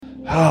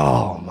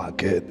Oh my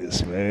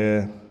goodness,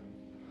 man.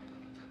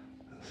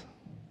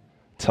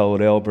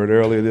 Told Albert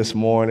earlier this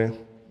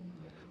morning,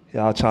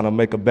 y'all trying to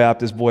make a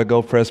Baptist boy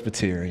go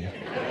Presbyterian.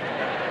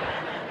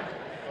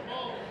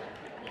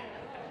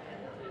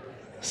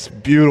 It's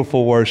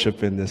beautiful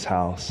worship in this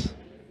house.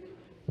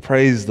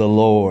 Praise the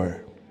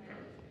Lord.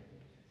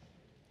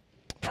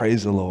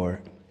 Praise the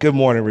Lord. Good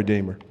morning,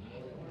 Redeemer.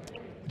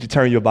 Would you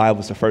turn your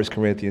Bibles to 1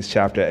 Corinthians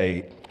chapter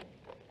 8?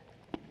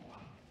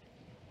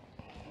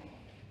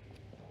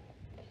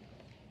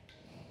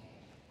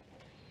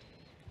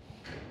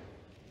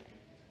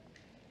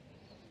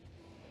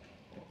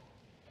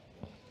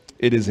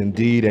 It is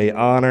indeed an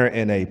honor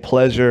and a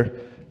pleasure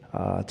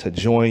to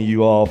join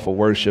you all for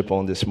worship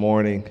on this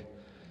morning.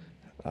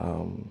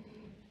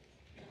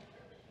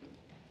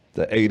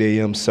 The 8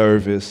 a.m.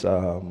 service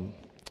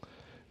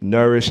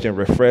nourished and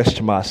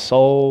refreshed my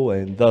soul,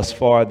 and thus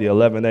far the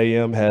 11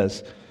 a.m.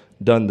 has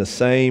done the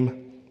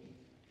same.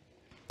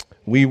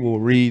 We will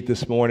read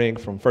this morning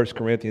from 1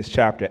 Corinthians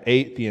chapter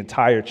 8, the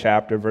entire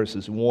chapter,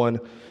 verses 1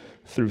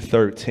 through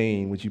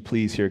 13. Would you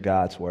please hear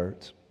God's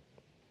words?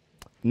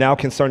 Now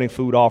concerning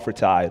food offered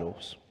to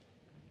idols,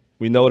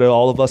 we know that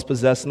all of us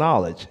possess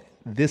knowledge.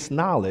 This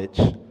knowledge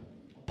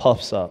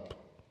puffs up,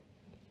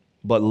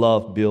 but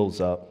love builds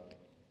up.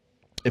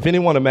 If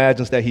anyone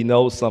imagines that he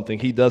knows something,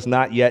 he does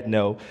not yet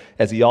know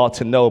as he ought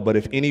to know. But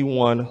if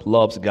anyone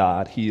loves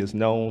God, he is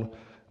known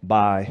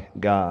by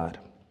God.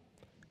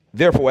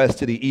 Therefore, as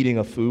to the eating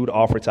of food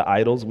offered to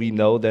idols, we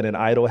know that an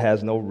idol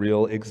has no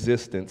real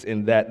existence,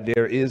 in that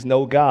there is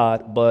no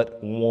God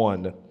but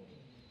one.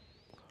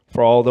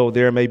 For although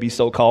there may be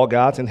so-called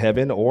gods in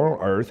heaven or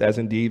on earth, as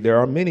indeed there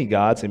are many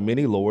gods and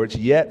many lords,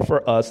 yet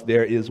for us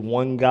there is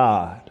one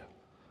God,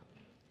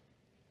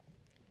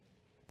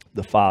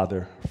 the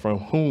Father, from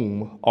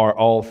whom are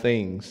all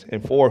things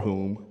and for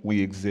whom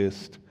we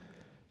exist,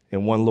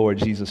 and one Lord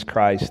Jesus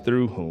Christ,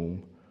 through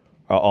whom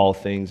are all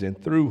things and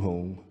through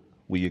whom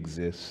we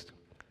exist.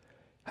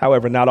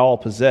 However, not all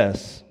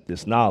possess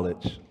this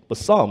knowledge, but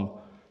some,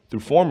 through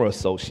former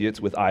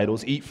associates with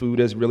idols, eat food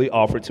as really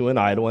offered to an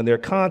idol, and their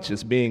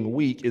conscience, being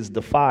weak, is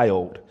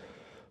defiled.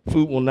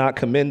 Food will not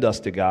commend us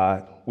to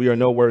God. We are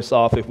no worse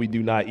off if we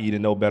do not eat,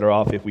 and no better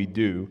off if we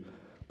do.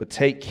 But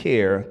take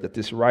care that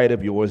this right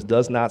of yours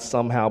does not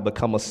somehow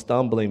become a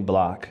stumbling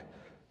block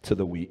to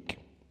the weak.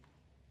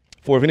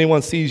 For if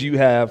anyone sees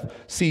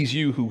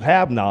you who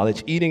have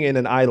knowledge eating in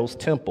an idol's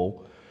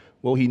temple,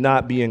 will he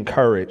not be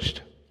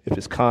encouraged if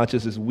his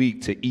conscience is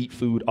weak to eat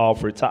food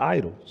offered to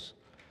idols?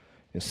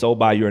 And so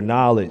by your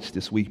knowledge,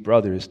 this weak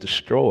brother is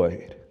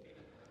destroyed,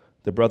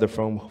 the brother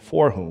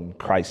for whom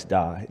Christ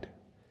died,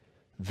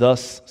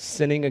 thus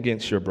sinning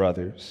against your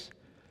brothers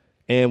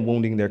and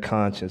wounding their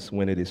conscience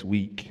when it is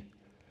weak.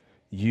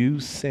 You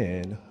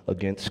sin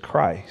against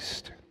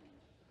Christ.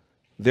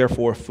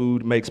 Therefore,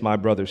 food makes my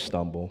brother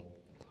stumble.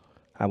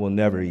 I will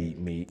never eat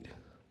meat,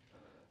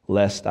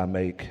 lest I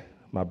make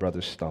my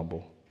brother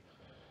stumble.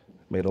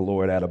 May the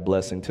Lord add a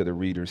blessing to the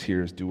readers,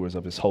 hearers, doers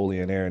of his holy,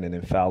 inerrant, and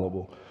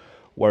infallible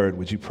word.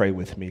 Would you pray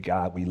with me?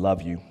 God, we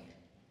love you.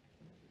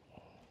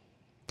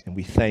 And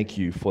we thank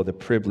you for the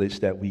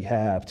privilege that we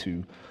have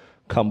to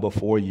come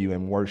before you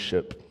and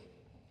worship.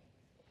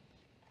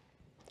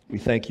 We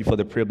thank you for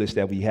the privilege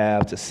that we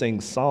have to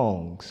sing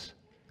songs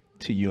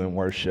to you in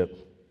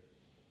worship.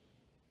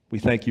 We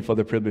thank you for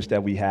the privilege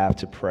that we have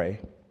to pray.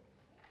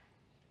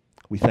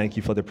 We thank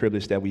you for the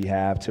privilege that we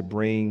have to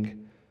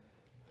bring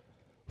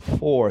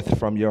forth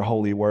from your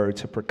holy word,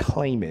 to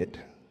proclaim it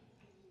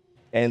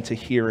and to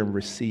hear and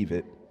receive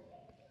it.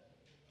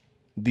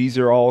 These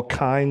are all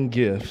kind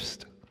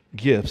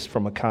gifts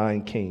from a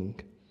kind king.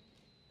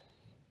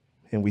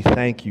 And we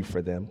thank you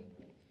for them.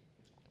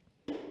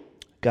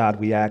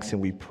 God, we ask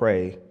and we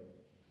pray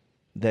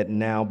that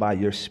now by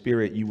your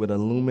Spirit you would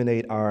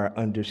illuminate our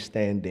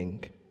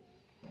understanding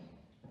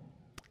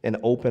and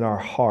open our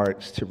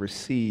hearts to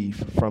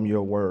receive from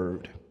your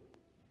word.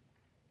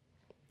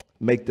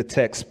 Make the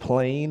text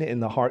plain in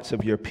the hearts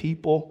of your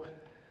people,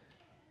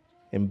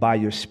 and by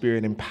your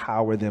Spirit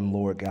empower them,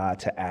 Lord God,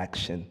 to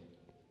action.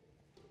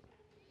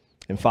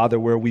 And Father,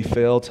 where we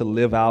fail to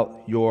live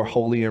out your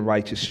holy and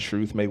righteous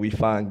truth, may we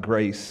find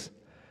grace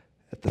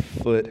at the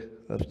foot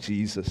of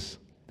Jesus,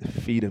 the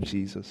feet of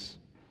Jesus.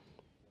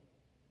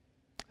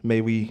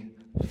 May we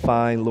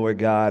find, Lord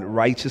God,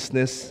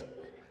 righteousness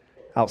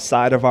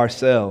outside of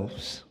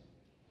ourselves,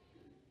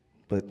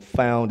 but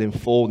found in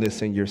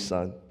fullness in your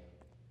Son.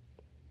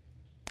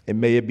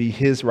 And may it be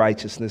his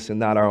righteousness and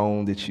not our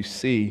own that you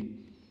see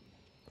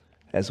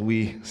as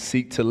we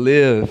seek to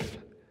live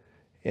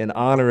in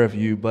honor of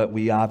you, but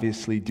we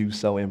obviously do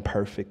so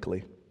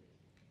imperfectly.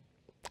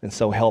 And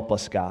so help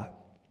us, God.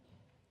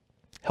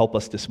 Help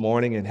us this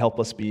morning and help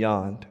us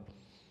beyond.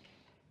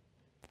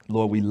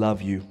 Lord, we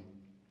love you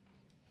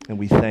and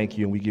we thank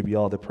you and we give you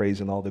all the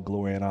praise and all the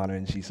glory and honor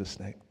in Jesus'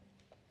 name.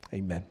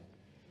 Amen.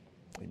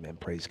 Amen.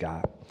 Praise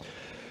God.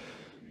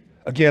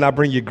 Again, I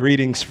bring you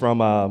greetings from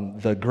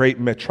the great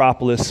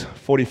metropolis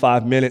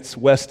 45 minutes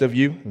west of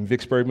you in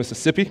Vicksburg,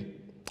 Mississippi.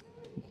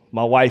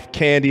 My wife,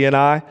 Candy, and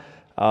I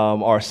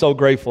are so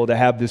grateful to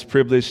have this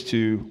privilege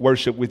to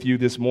worship with you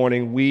this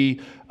morning.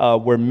 We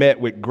were met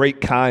with great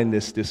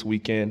kindness this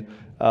weekend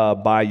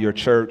by your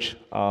church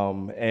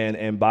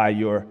and by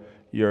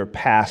your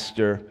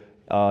pastor,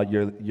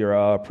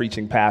 your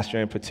preaching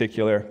pastor in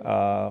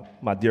particular,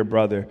 my dear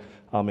brother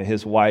and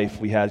his wife.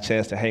 We had a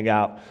chance to hang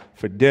out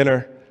for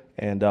dinner,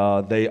 and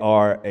they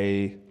are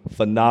a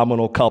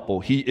phenomenal couple.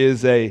 He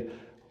is a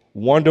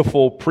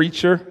wonderful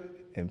preacher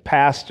and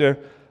pastor,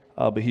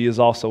 but he is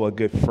also a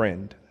good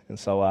friend. And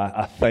so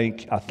I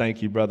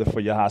thank you, brother, for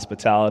your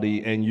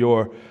hospitality and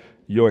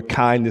your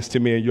kindness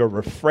to me and your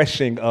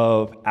refreshing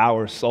of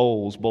our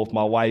souls, both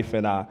my wife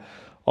and I,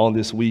 on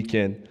this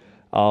weekend.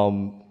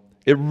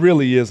 It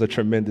really is a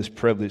tremendous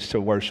privilege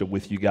to worship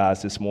with you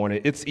guys this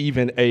morning. It's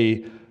even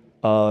a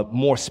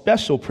more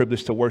special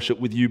privilege to worship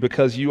with you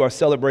because you are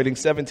celebrating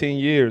 17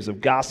 years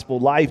of gospel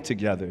life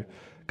together,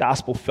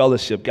 gospel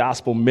fellowship,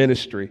 gospel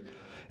ministry.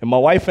 And my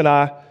wife and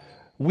I,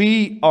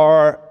 we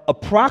are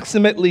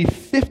approximately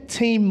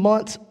 15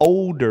 months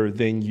older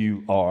than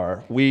you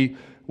are. We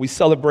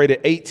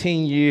celebrated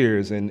 18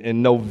 years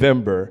in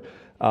November.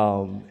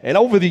 And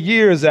over the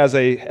years as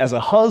a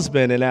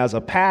husband and as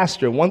a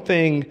pastor, one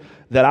thing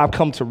that I've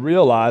come to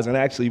realize, and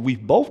actually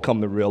we've both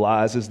come to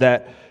realize, is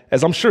that,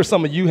 as I'm sure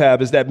some of you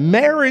have, is that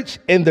marriage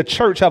and the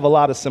church have a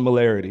lot of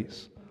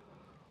similarities.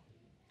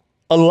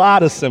 A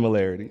lot of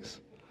similarities.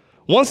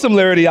 One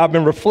similarity I've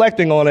been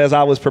reflecting on as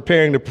I was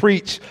preparing to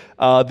preach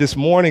this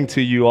morning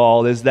to you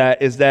all is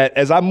that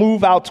as I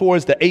move out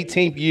towards the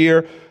 18th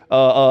year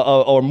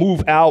or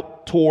move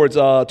out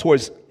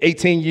towards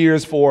 18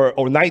 years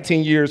or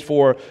 19 years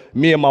for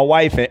me and my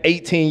wife and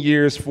 18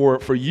 years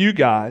for you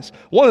guys,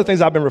 one of the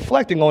things I've been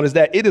reflecting on is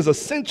that it is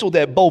essential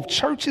that both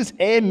churches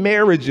and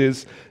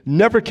marriages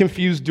never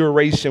confuse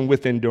duration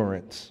with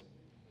endurance.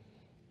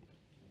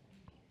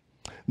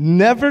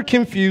 Never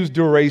confuse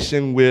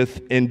duration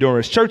with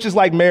endurance. Churches,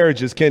 like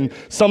marriages, can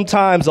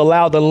sometimes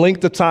allow the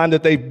length of time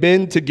that they've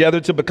been together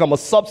to become a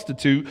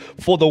substitute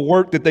for the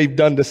work that they've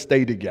done to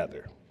stay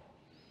together.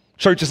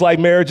 Churches, like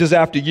marriages,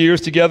 after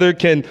years together,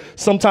 can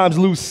sometimes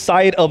lose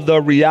sight of the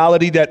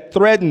reality that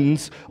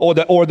threatens or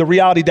the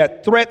reality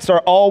that threats are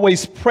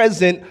always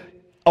present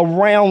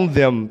around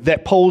them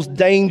that pose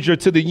danger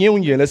to the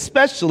union,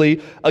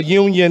 especially a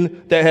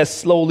union that has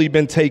slowly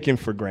been taken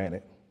for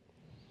granted.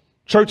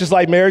 Churches,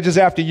 like marriages,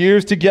 after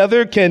years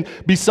together, can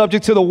be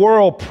subject to the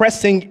world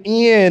pressing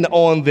in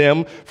on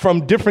them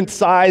from different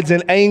sides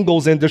and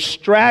angles and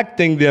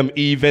distracting them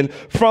even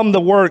from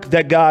the work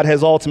that God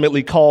has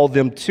ultimately called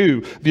them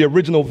to, the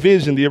original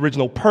vision, the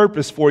original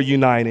purpose for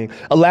uniting,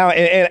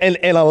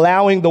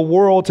 allowing the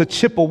world to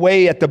chip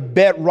away at the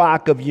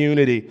bedrock of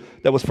unity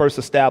that was first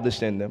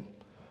established in them.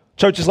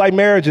 Churches, like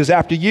marriages,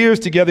 after years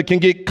together, can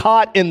get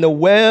caught in the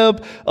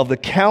web of the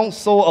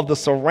counsel of the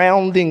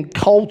surrounding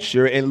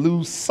culture and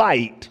lose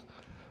sight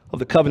of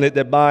the covenant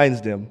that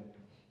binds them.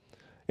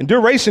 And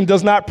duration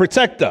does not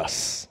protect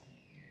us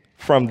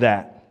from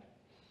that.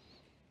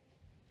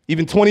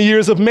 Even 20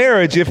 years of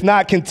marriage, if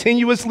not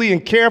continuously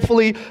and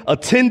carefully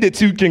attended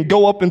to, can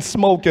go up in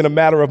smoke in a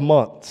matter of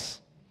months.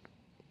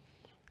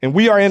 And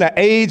we are in an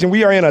age and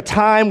we are in a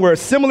time where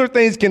similar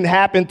things can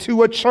happen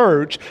to a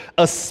church,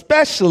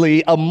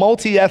 especially a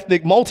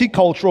multi-ethnic,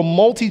 multicultural,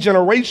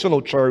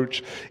 multi-generational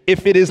church,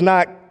 if it is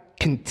not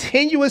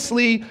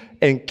continuously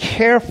and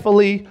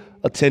carefully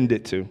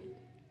attended to.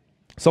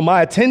 So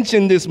my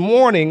attention this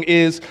morning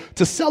is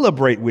to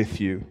celebrate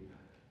with you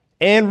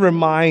and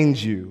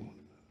remind you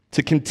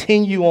to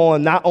continue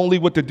on not only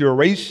with the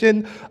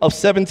duration of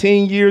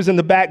 17 years in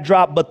the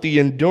backdrop, but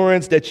the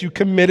endurance that you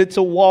committed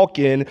to walk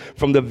in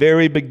from the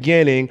very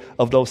beginning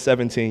of those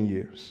 17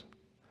 years.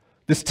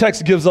 This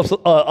text gives us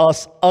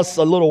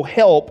a little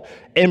help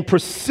in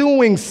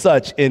pursuing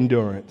such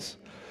endurance.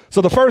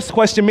 So the first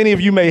question many of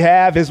you may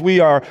have as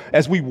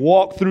we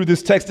walk through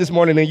this text this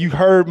morning, and you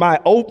heard my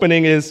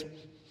opening, is,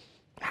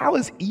 how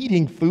does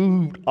eating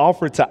food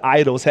offered to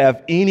idols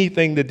have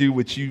anything to do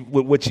with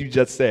what you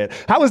just said?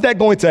 How is that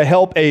going to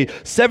help a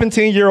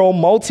 17-year-old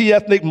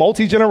multi-ethnic,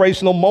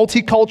 multi-generational,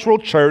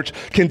 multicultural church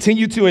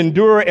continue to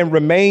endure and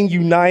remain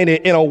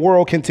united in a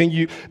world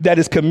that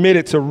is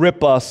committed to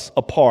rip us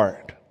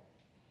apart?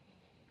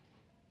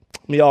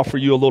 Let me offer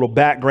you a little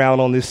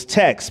background on this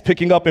text.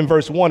 Picking up in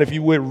verse 1, if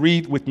you would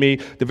read with me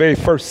the very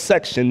first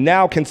section.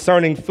 Now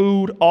concerning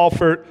food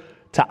offered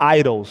to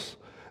idols.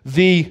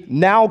 The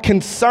now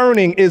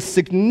concerning is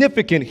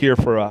significant here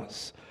for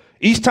us.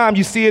 Each time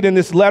you see it in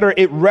this letter,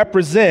 it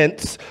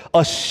represents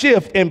a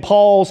shift in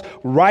Paul's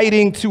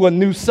writing to a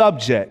new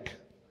subject.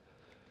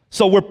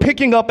 So we're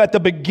picking up at the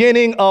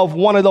beginning of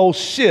one of those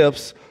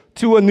shifts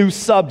to a new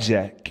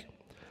subject.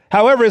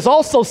 However, it's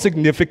also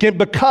significant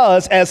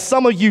because, as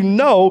some of you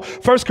know,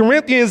 1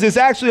 Corinthians is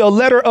actually a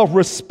letter of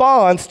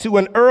response to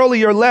an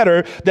earlier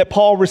letter that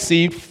Paul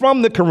received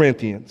from the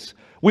Corinthians.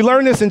 We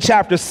learn this in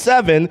chapter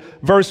 7,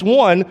 verse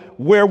 1,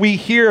 where we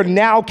hear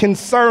now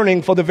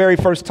concerning for the very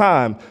first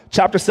time.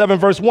 Chapter 7,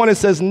 verse 1, it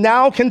says,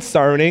 now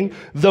concerning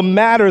the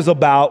matters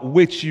about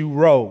which you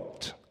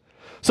wrote.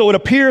 So it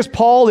appears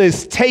Paul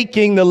is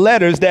taking the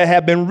letters that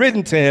have been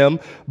written to him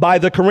by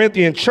the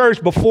Corinthian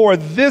church before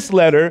this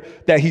letter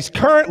that he's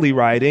currently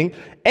writing,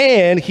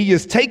 and he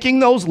is taking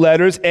those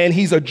letters and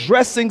he's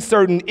addressing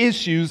certain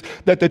issues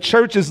that the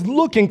church is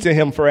looking to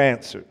him for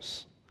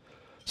answers.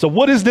 So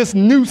what is this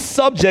new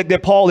subject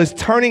that Paul is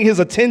turning his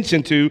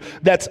attention to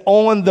that's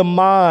on the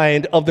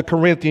mind of the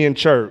Corinthian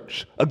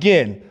church?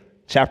 Again,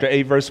 chapter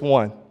 8, verse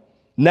 1.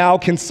 Now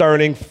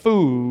concerning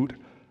food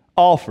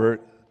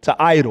offered to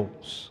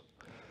idols.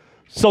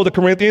 So the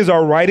Corinthians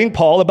are writing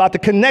Paul about the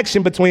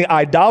connection between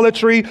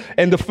idolatry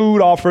and the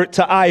food offered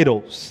to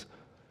idols.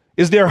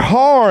 Is there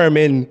harm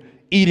in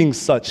eating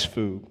such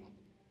food?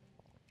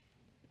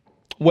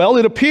 Well,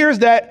 it appears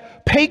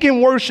that pagan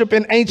worship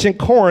in ancient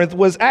Corinth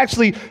was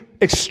actually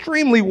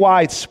extremely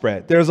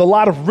widespread. There's a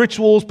lot of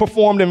rituals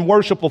performed in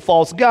worship of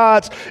false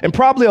gods, and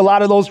probably a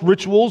lot of those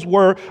rituals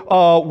were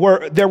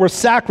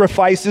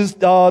sacrifices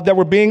that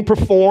were being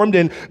performed,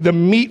 and the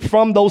meat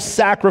from those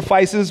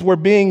sacrifices were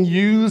being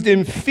used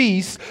in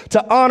feasts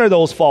to honor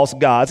those false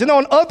gods. And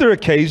on other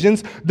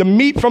occasions, the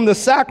meat from the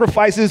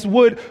sacrifices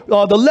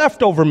the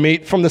leftover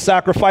meat from the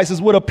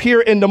sacrifices would appear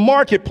in the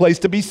marketplace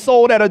to be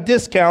sold at a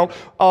discount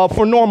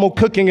for normal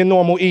cooking and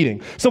normal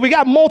eating. So we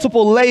got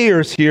multiple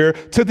layers here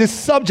to this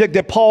subject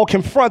that Paul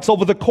confronts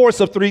over the course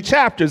of 3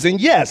 chapters. And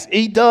yes,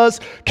 he does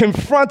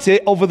confront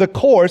it over the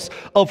course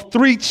of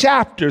 3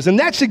 chapters. And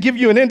that should give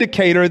you an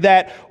indicator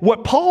that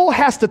what Paul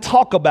has to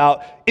talk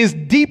about is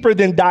deeper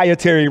than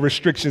dietary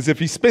restrictions if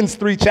he spends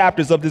 3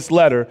 chapters of this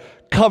letter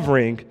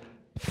covering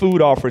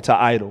food offered to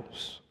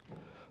idols.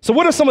 So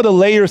what are some of the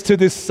layers to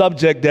this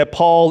subject that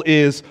Paul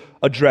is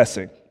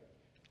addressing?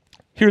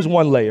 Here's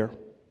one layer.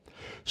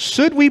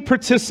 Should we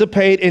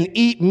participate and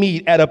eat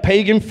meat at a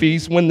pagan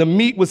feast when the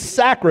meat was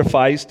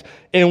sacrificed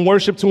in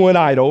worship to an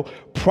idol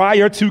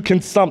prior to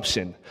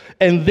consumption?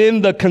 And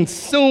then the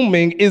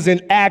consuming is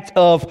an act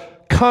of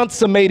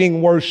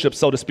consummating worship,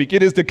 so to speak.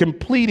 It is the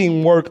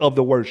completing work of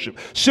the worship.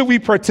 Should we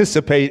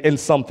participate in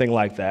something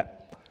like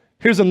that?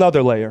 Here's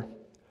another layer.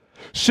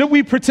 Should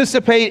we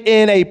participate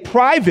in a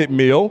private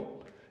meal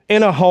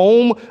in a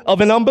home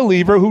of an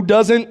unbeliever who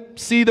doesn't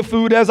see the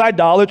food as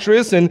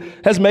idolatrous and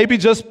has maybe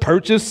just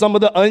purchased some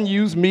of the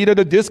unused meat at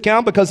a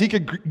discount because he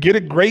could get a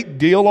great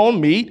deal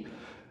on meat?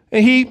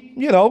 And he,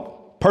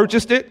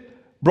 purchased it,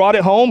 brought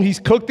it home, he's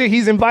cooked it,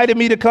 he's invited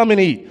me to come and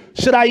eat.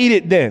 Should I eat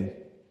it then?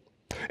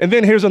 And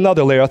then here's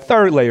another layer, a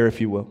third layer,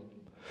 if you will.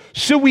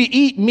 Should we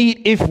eat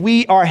meat if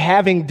we are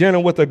having dinner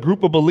with a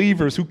group of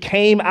believers who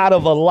came out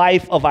of a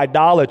life of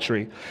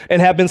idolatry and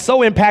have been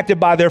so impacted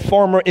by their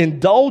former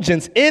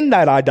indulgence in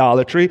that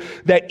idolatry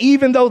that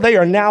even though they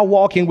are now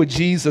walking with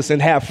Jesus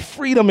and have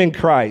freedom in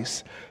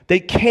Christ,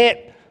 they can't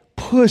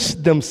push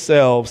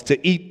themselves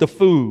to eat the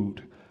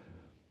food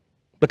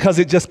because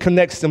it just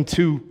connects them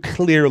too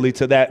clearly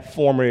to that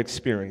former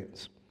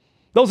experience?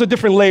 Those are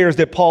different layers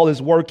that Paul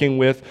is working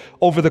with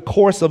over the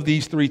course of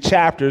these 3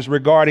 chapters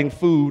regarding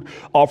food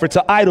offered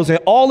to idols. And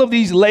all of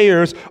these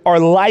layers are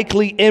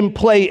likely in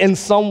play in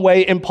some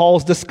way in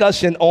Paul's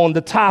discussion on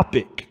the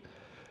topic.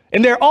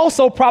 And they're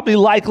also probably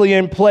likely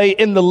in play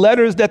in the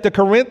letters that the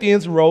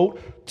Corinthians wrote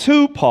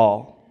to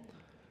Paul.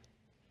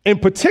 In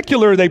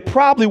particular, they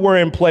probably were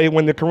in play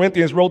when the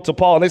Corinthians wrote to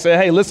Paul and they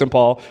said, hey, listen,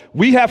 Paul,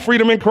 we have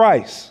freedom in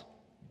Christ.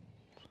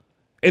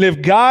 And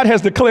if God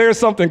has declared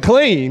something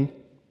clean,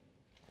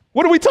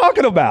 what are we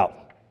talking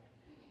about?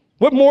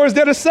 What more is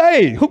there to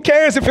say? Who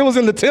cares if it was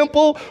in the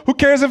temple? Who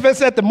cares if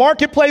it's at the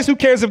marketplace? Who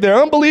cares if they're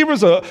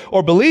unbelievers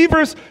or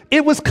believers?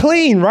 It was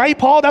clean, right,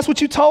 Paul? That's what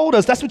you told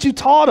us. That's what you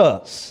taught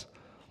us.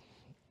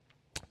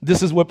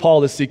 This is what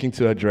Paul is seeking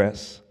to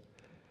address.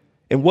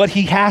 And what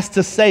he has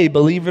to say,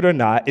 believe it or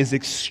not, is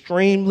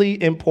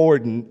extremely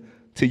important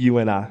to you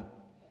and I.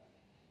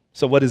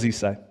 So what does he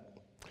say?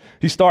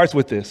 He starts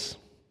with this.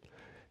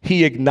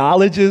 He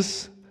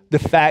acknowledges the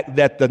fact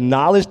that the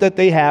knowledge that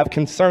they have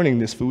concerning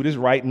this food is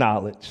right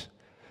knowledge,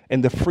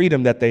 and the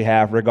freedom that they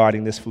have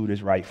regarding this food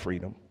is right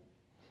freedom.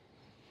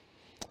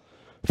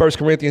 1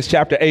 Corinthians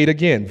chapter 8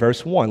 again,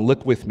 verse 1.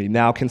 Look with me.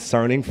 Now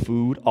concerning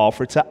food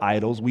offered to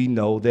idols, we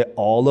know that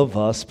all of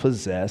us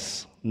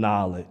possess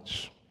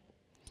knowledge.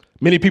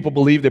 Many people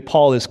believe that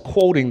Paul is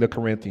quoting the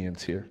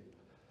Corinthians here.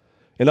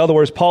 In other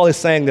words, Paul is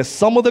saying that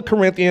some of the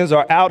Corinthians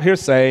are out here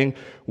saying,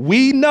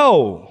 we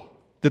know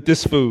that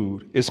this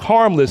food is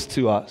harmless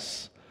to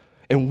us.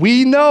 And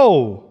we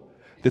know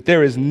that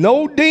there is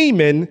no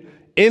demon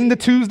in the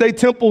Tuesday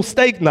Temple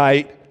steak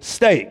night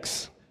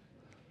steaks.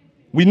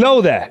 We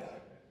know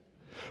that.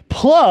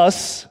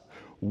 Plus,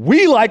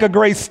 we like a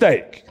great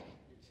steak,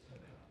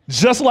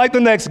 just like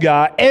the next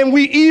guy. And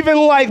we even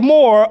like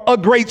more a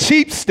great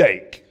cheap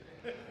steak.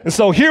 And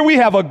so here we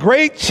have a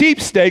great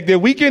cheap steak that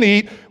we can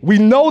eat. We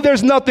know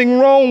there's nothing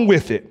wrong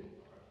with it.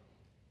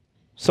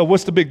 So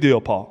what's the big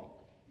deal, Paul?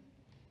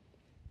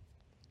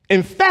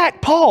 In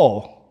fact,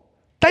 Paul,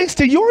 thanks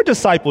to your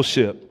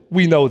discipleship,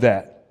 we know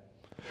that.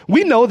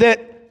 We know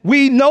that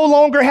we no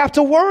longer have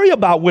to worry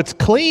about what's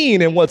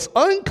clean and what's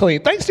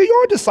unclean. Thanks to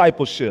your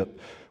discipleship,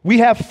 we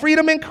have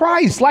freedom in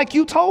Christ, like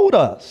you told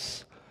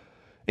us.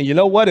 And you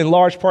know what? In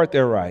large part,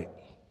 they're right.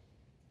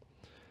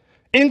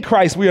 In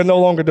Christ, we are no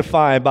longer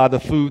defined by the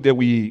food that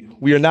we eat.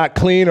 We are not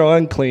clean or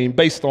unclean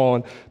based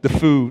on the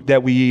food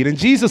that we eat. And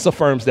Jesus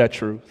affirms that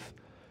truth.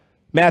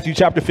 Matthew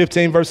chapter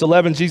 15, verse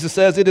 11, Jesus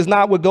says, "It is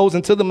not what goes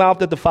into the mouth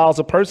that defiles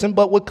a person,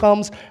 but what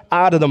comes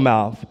out of the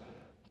mouth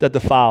that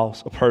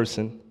defiles a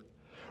person."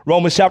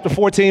 Romans chapter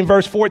 14,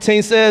 verse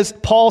 14 says,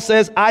 Paul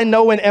says, "I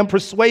know and am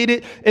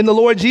persuaded in the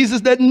Lord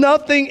Jesus that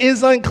nothing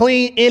is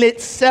unclean in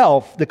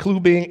itself," the clue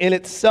being in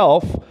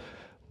itself.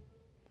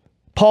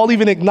 Paul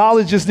even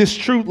acknowledges this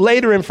truth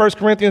later in 1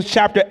 Corinthians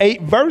chapter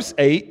 8, verse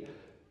 8.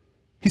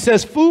 He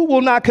says, "Food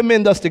will not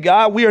commend us to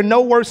God. We are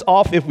no worse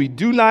off if we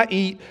do not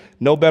eat,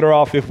 no better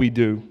off if we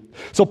do."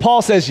 So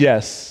Paul says,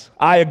 yes,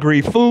 I agree.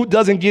 Food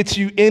doesn't get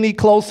you any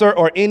closer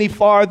or any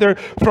farther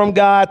from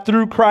God.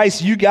 Through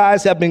Christ, you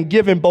guys have been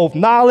given both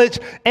knowledge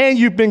and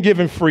you've been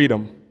given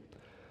freedom.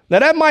 Now,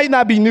 that might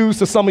not be news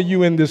to some of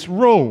you in this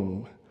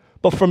room,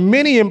 but for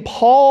many in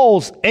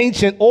Paul's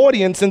ancient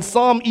audience and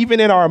some even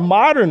in our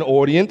modern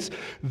audience,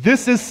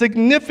 this is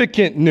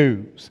significant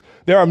news.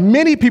 There are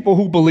many people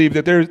who believe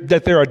that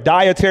there are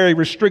dietary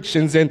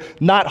restrictions, and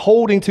not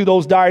holding to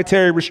those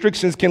dietary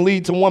restrictions can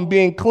lead to one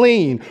being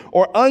clean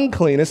or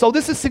unclean. And so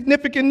this is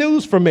significant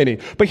news for many.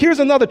 But here's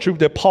another truth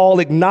that Paul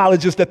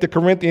acknowledges that the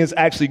Corinthians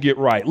actually get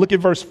right. Look at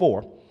verse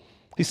 4.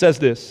 He says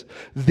this,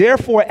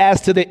 "Therefore,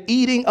 as to the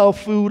eating of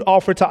food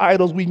offered to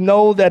idols, we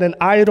know that an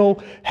idol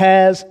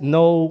has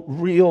no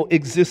real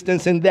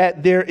existence and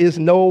that there is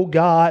no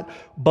God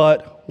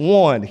but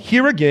one."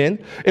 Here again,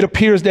 it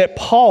appears that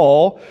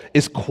Paul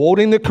is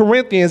quoting the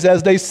Corinthians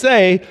as they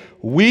say,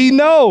 "We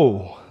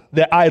know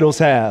that idols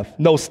have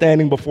no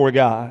standing before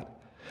God.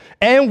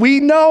 And we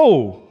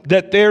know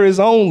that there is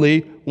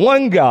only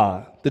one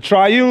God, the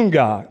triune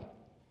God."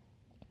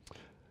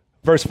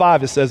 Verse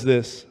 5, it says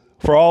this,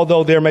 "For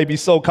although there may be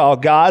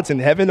so-called gods in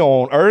heaven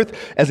or on earth,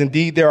 as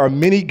indeed there are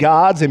many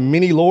gods and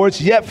many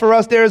lords, yet for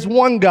us there is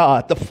one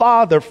God, the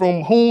Father,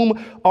 from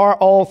whom are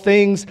all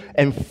things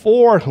and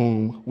for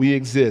whom we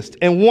exist,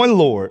 and one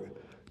Lord,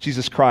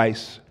 Jesus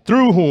Christ,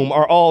 through whom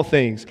are all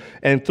things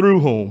and through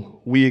whom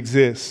we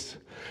exist."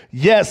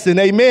 Yes and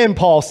amen,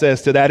 Paul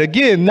says to that.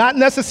 Again, not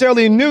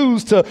necessarily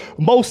news to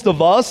most of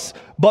us,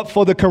 but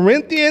for the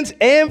Corinthians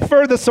and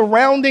for the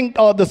surrounding,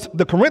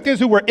 the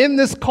Corinthians who were in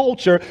this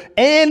culture,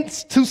 and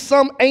to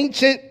some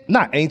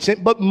not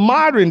ancient, but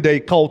modern day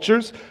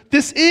cultures,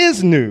 this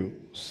is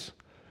news.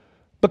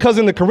 Because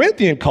in the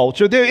Corinthian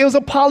culture, there is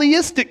a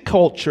polytheistic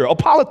culture, a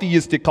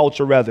polytheistic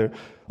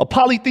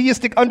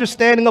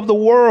understanding of the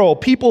world.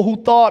 People who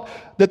thought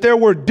that there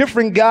were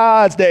different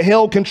gods that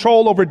held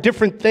control over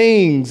different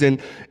things.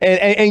 And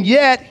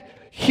yet,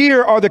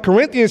 here are the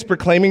Corinthians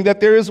proclaiming that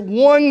there is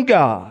one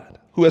God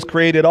who has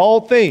created all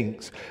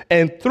things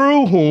and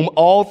through whom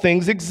all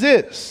things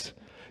exist.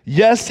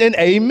 Yes and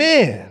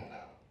amen.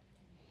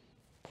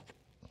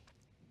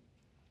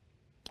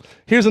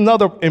 Here's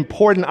another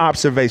important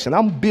observation.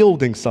 I'm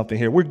building something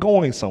here. We're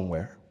going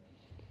somewhere.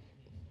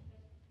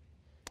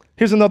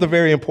 Here's another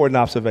very important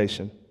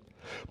observation.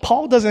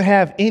 Paul doesn't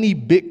have any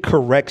big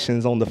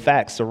corrections on the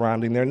facts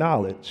surrounding their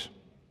knowledge.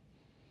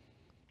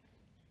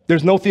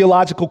 There's no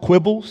theological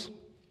quibbles.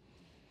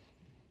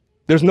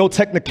 There's no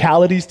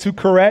technicalities to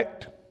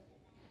correct.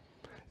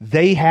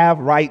 They have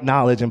right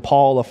knowledge, and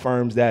Paul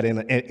affirms that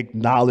and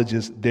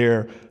acknowledges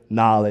their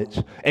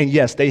knowledge. And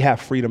yes, they have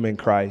freedom in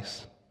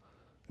Christ.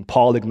 And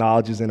Paul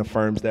acknowledges and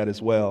affirms that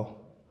as well.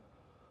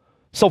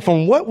 So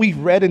from what we've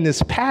read in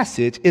this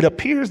passage, it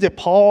appears that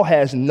Paul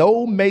has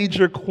no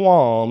major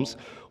qualms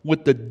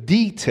with the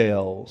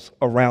details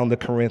around the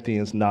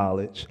Corinthians'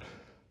 knowledge.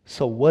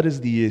 So what is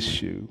the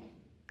issue?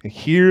 And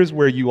here's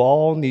where you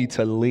all need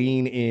to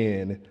lean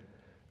in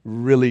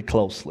really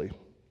closely.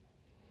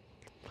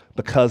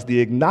 Because the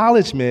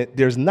acknowledgement,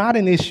 there's not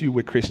an issue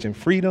with Christian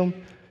freedom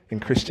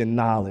and Christian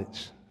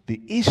knowledge. The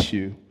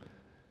issue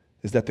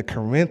is that the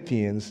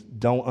Corinthians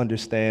don't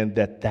understand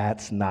that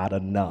that's not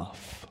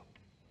enough.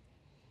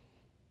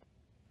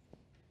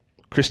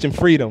 Christian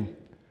freedom,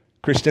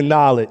 Christian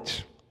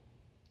knowledge,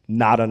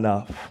 not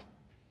enough.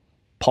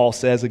 Paul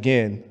says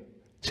again,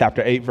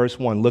 chapter 8, verse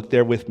 1, look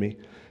there with me.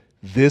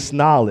 "This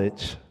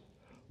knowledge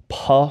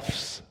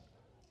puffs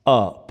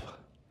up,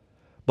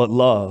 but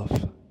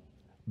love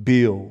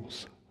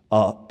builds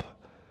up."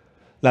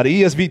 Now,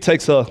 the ESV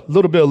takes a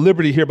little bit of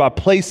liberty here by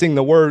placing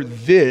the word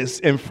 "this"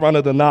 in front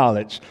of the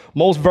knowledge.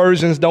 Most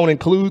versions don't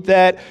include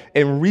that,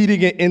 and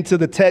reading it into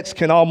the text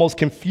can almost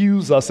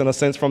confuse us in a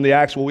sense from the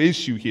actual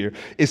issue here.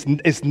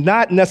 It's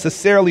not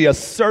necessarily a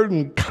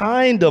certain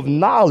kind of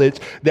knowledge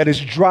that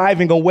is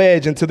driving a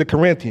wedge into the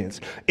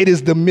Corinthians. It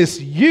is the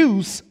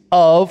misuse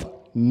of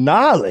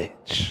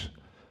knowledge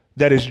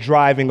that is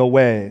driving a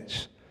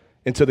wedge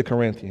into the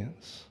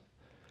Corinthians.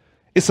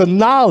 It's a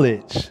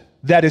knowledge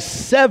that is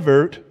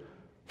severed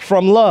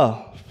from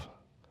love.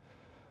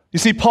 You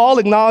see, Paul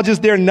acknowledges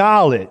their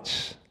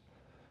knowledge.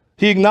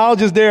 He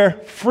acknowledges their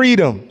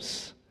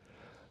freedoms.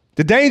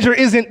 The danger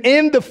isn't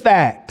in the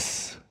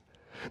facts.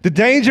 The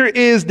danger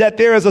is that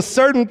there is a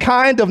certain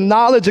kind of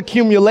knowledge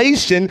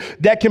accumulation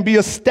that can be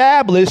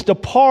established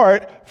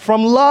apart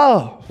from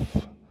love.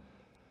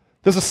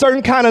 There's a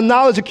certain kind of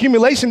knowledge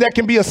accumulation that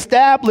can be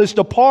established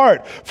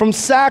apart from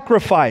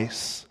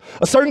sacrifice.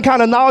 A certain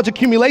kind of knowledge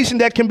accumulation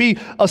that can be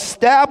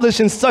established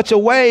in such a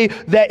way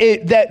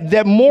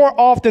that more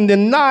often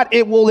than not,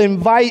 it will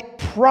invite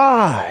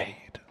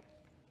pride.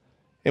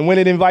 And when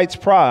it invites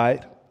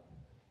pride,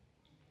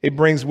 it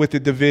brings with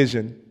it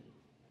division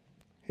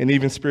and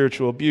even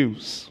spiritual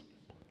abuse.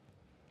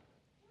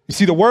 You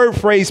see, the word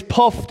phrase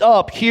puffed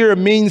up here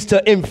means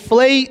to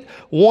inflate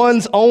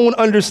one's own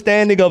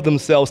understanding of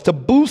themselves, to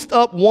boost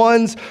up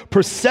one's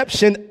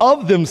perception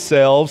of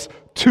themselves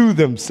to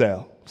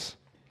themselves.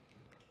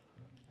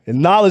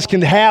 And knowledge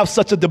can have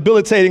such a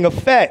debilitating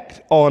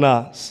effect on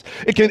us.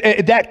 It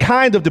can that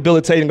kind of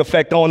debilitating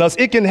effect on us.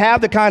 It can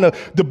have the kind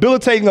of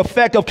debilitating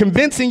effect of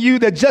convincing you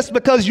that just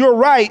because you're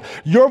right,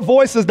 your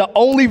voice is the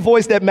only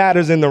voice that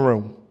matters in the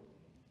room.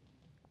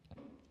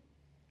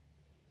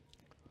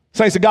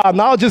 Saints of God,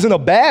 knowledge isn't a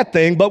bad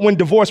thing, but when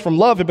divorced from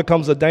love, it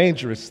becomes a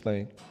dangerous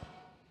thing.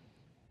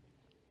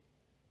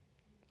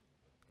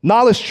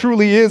 Knowledge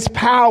truly is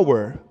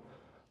power,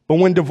 but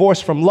when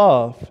divorced from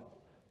love,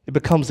 it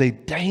becomes a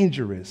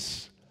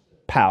dangerous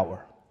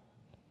power.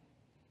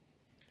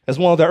 As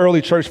one of the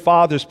early church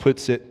fathers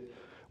puts it,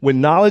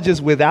 when knowledge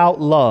is without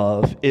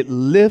love, it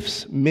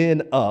lifts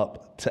men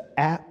up to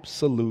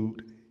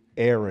absolute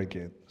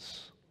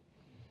arrogance.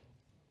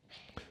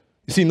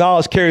 You see,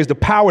 knowledge carries the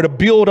power to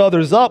build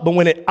others up, but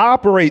when it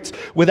operates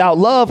without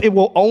love, it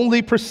will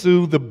only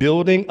pursue the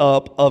building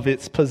up of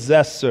its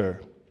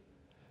possessor,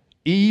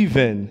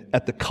 even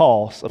at the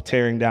cost of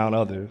tearing down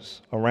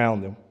others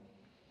around them.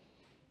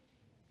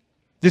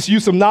 This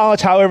use of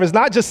knowledge, however, is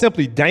not just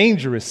simply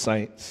dangerous,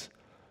 saints,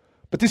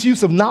 but this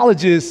use of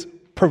knowledge is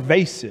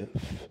pervasive.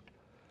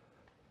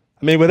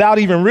 I mean, without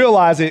even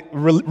realizing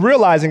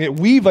it,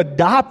 we've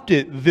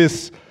adopted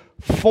this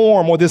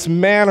form or this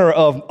manner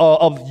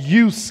of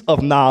use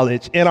of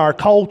knowledge in our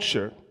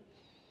culture.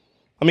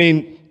 I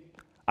mean,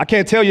 I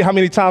can't tell you how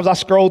many times I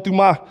scroll through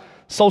my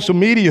social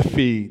media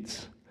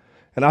feeds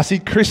and I see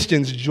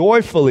Christians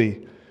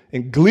joyfully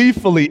and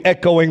gleefully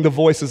echoing the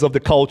voices of the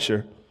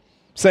culture,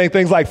 saying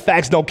things like,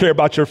 facts don't care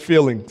about your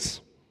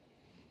feelings.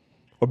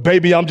 Or,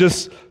 baby, I'm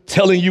just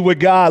telling you what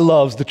God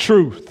loves, the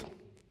truth.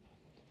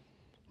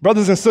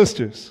 Brothers and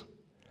sisters,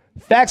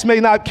 facts may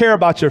not care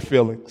about your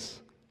feelings,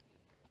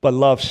 but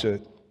love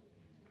should.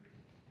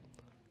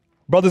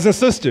 Brothers and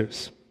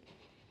sisters,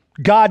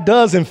 God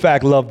does in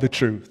fact love the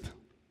truth,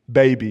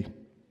 baby.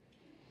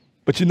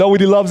 But you know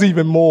what he loves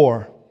even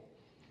more?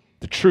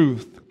 The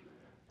truth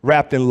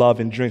wrapped in love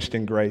and drenched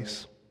in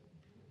grace.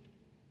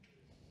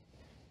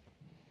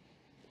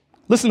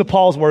 Listen to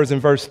Paul's words in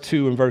verse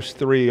 2 and verse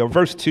 3, or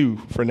verse 2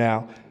 for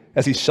now,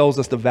 as he shows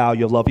us the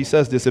value of love. He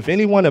says this, if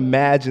anyone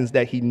imagines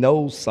that he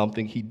knows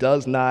something, he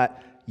does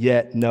not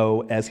yet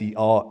know as he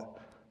ought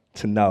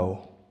to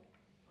know.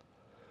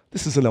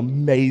 This is an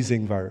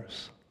amazing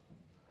verse.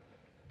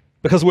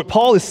 Because what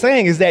Paul is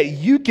saying is that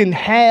you can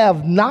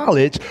have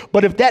knowledge,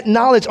 but if that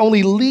knowledge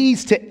only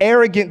leads to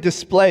arrogant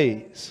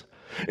displays,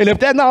 and if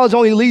that knowledge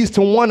only leads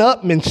to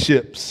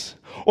one-upmanships,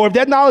 or if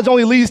that knowledge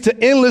only leads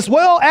to endless,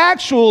 well,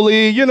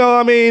 actually,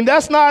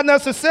 that's not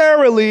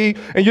necessarily,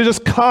 and you're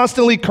just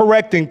constantly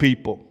correcting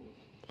people.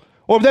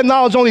 Or if that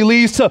knowledge only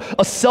leads to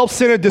a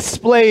self-centered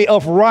display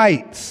of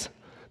rights,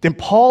 then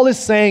Paul is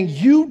saying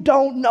you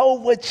don't know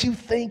what you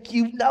think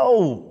you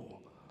know.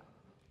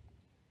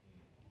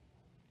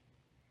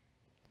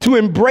 To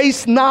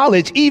embrace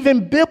knowledge,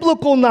 even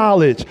biblical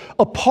knowledge,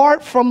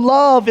 apart from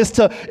love, is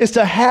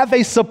to have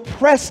a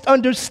suppressed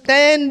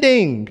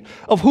understanding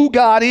of who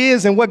God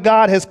is and what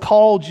God has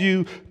called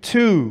you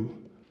to.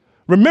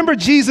 Remember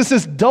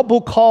Jesus' double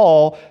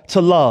call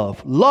to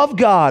love. Love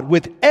God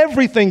with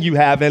everything you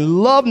have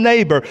and love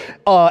neighbor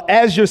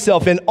as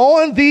yourself. And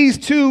on these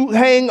two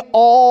hang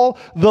all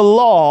the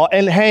law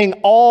and hang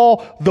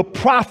all the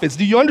prophets.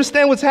 Do you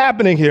understand what's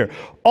happening here?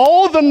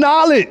 All the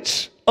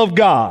knowledge of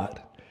God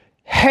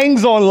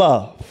hangs on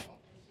love.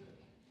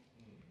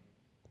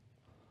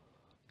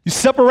 You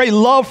separate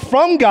love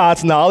from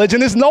God's knowledge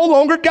and it's no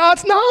longer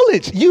God's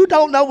knowledge. You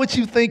don't know what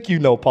you think you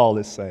know, Paul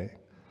is saying.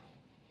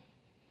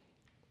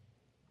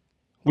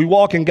 We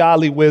walk in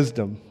godly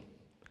wisdom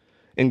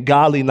and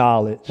godly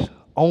knowledge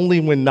only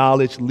when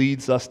knowledge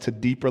leads us to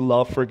deeper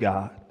love for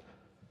God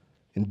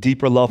and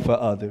deeper love for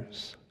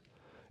others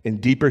and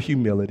deeper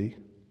humility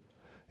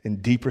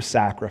and deeper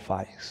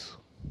sacrifice.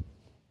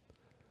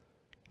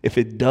 If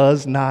it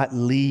does not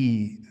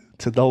lead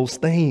to those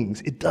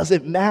things, it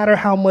doesn't matter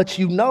how much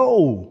you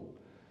know.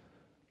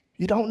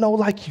 You don't know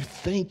like you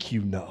think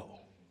you know.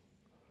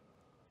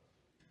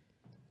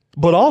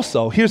 But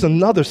also, here's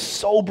another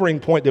sobering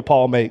point that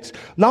Paul makes.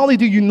 Not only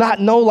do you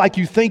not know like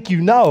you think you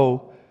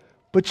know,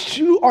 but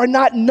you are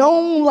not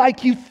known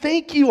like you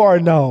think you are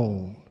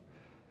known.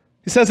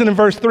 He says it in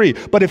verse 3,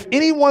 but if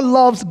anyone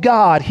loves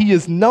God, he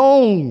is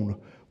known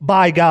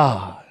by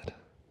God.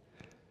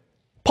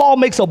 Paul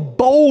makes a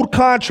bold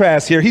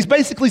contrast here. He's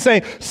basically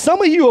saying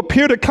some of you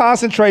appear to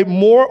concentrate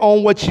more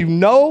on what you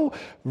know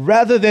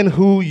rather than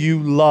who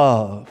you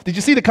love. Did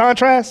you see the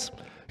contrast?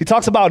 He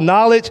talks about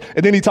knowledge,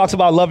 and then he talks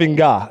about loving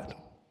God.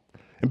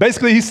 And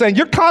basically he's saying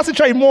you're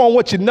concentrating more on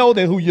what you know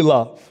than who you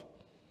love.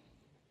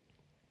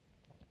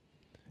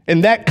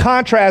 And that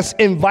contrast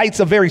invites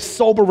a very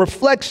sober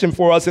reflection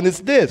for us, and it's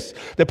this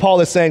that Paul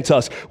is saying to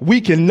us.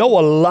 We can know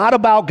a lot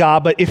about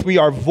God, but if we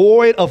are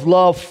void of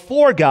love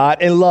for God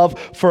and love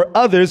for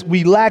others,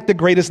 we lack the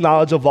greatest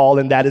knowledge of all,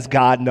 and that is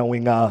God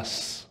knowing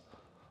us.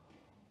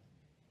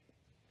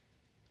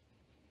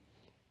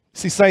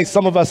 See, saints,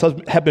 some of us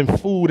have been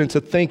fooled into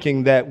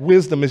thinking that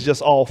wisdom is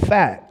just all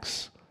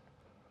facts,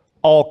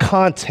 all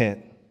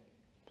content.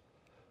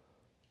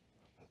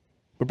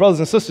 But brothers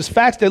and sisters,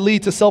 facts that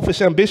lead to selfish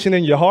ambition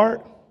in your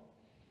heart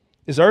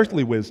is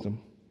earthly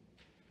wisdom,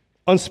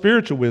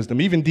 unspiritual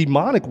wisdom, even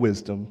demonic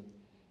wisdom.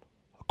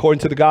 According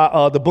to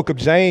the book of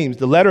James,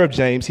 the letter of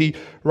James, he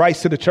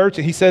writes to the church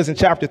and he says in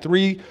chapter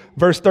 3,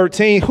 verse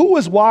 13, who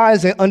is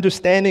wise and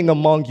understanding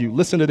among you?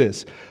 Listen to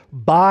this.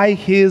 By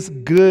his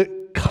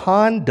good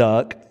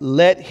conduct,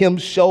 let him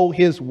show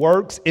his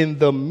works in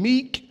the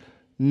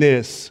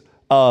meekness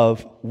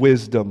of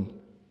wisdom.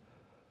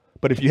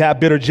 But if you have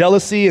bitter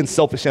jealousy and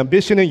selfish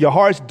ambition in your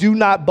hearts, do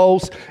not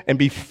boast and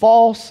be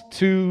false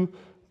to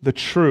the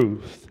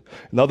truth.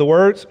 In other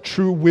words,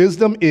 true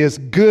wisdom is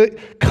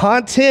good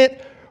content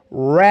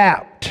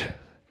wrapped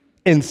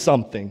in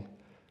something.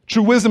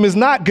 True wisdom is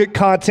not good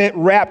content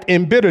wrapped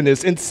in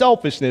bitterness and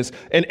selfishness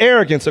and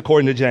arrogance,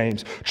 according to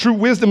James. True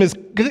wisdom is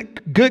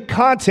good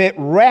content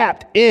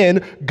wrapped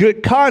in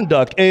good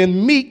conduct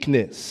and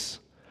meekness.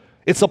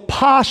 It's a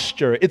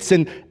posture. It's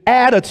an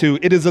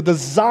attitude. It is a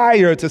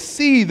desire to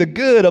see the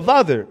good of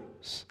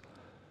others.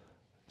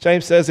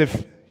 James says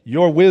if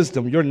your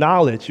wisdom, your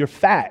knowledge, your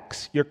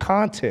facts, your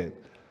content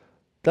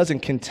doesn't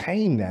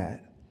contain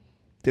that,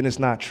 then it's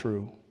not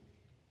true.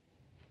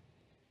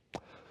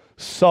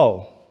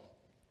 So,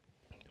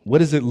 what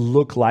does it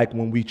look like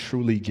when we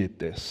truly get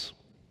this?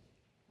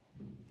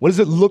 What does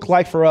it look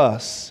like for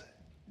us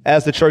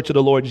as the church of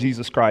the Lord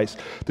Jesus Christ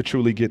to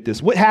truly get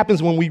this? What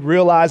happens when we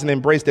realize and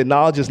embrace that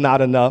knowledge is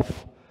not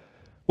enough?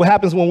 What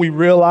happens when we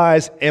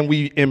realize and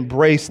we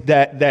embrace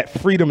that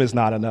freedom is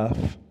not enough?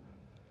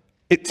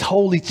 It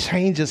totally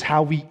changes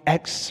how we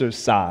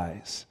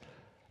exercise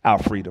our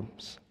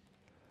freedoms.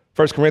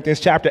 1 Corinthians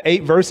chapter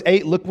 8, verse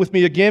 8, look with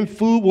me again.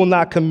 Food will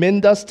not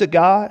commend us to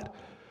God.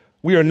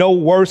 We are no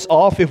worse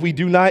off if we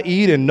do not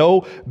eat and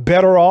no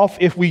better off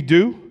if we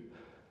do.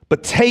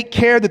 But take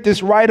care that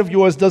this right of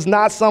yours does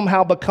not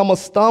somehow become a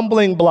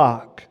stumbling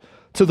block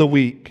to the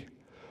weak.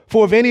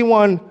 For if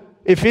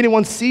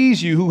anyone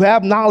sees you who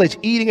have knowledge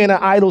eating in an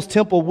idol's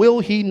temple,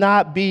 will he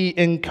not be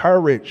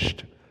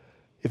encouraged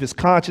if his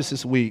conscience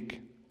is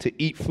weak to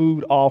eat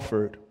food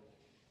offered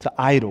to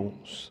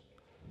idols?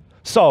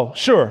 So,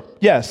 sure,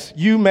 yes,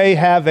 you may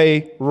have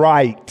a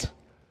right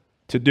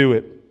to do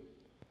it.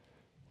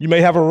 You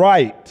may have a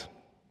right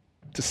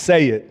to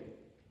say it.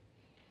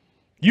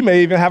 You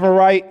may even have a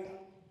right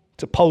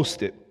to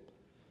post it.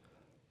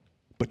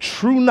 But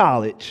true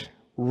knowledge,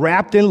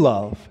 wrapped in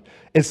love,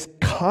 is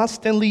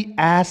constantly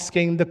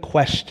asking the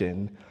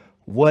question,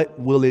 what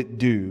will it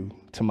do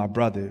to my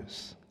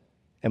brothers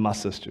and my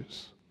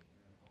sisters?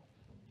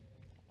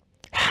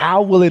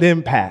 How will it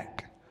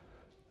impact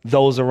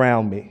those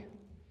around me?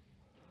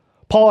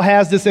 Paul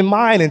has this in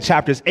mind in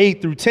chapters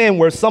 8 through 10,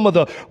 where some of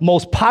the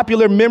most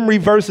popular memory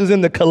verses in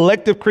the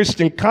collective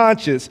Christian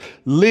conscience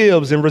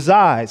lives and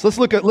resides. Let's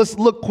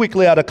look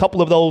quickly at a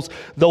couple of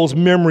those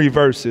memory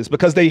verses,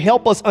 because they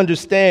help us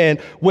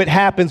understand what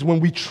happens when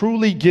we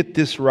truly get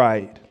this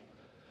right.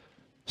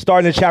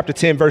 Starting in chapter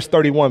 10, verse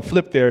 31,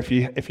 flip there if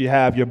you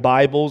have your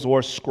Bibles,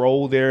 or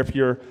scroll there if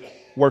you're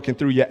working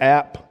through your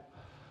app.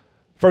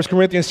 1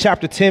 Corinthians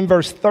chapter 10,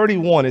 verse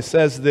 31, it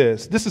says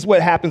this. This is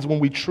what happens when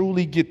we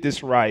truly get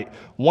this right.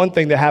 One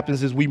thing that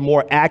happens is we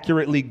more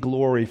accurately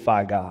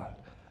glorify God.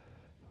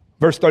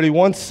 Verse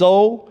 31,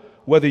 so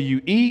whether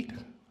you eat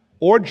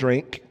or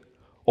drink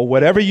or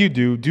whatever you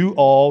do, do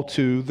all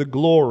to the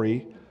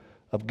glory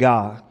of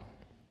God.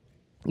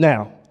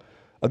 Now,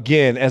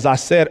 again, as I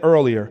said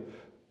earlier,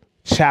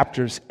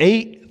 chapters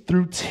 8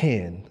 through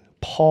 10,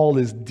 Paul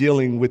is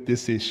dealing with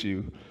this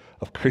issue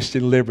of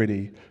Christian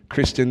liberty,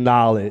 Christian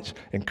knowledge,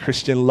 and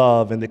Christian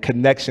love, and the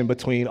connection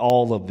between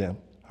all of them,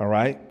 all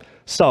right?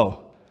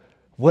 So,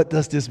 what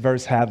does this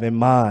verse have in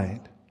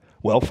mind?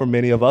 Well, for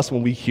many of us,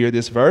 when we hear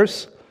this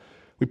verse,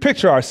 we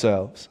picture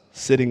ourselves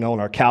sitting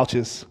on our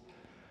couches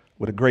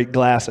with a great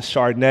glass of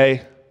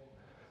Chardonnay,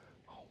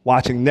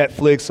 watching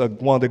Netflix or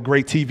one of the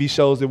great TV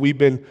shows that we've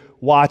been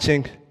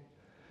watching.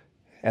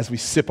 As we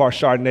sip our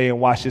Chardonnay and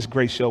watch this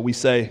great show, we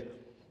say,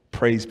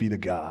 praise be to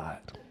God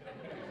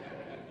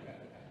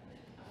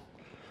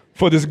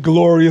for this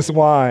glorious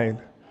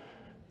wine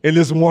in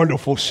this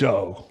wonderful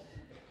show.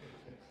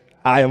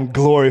 I am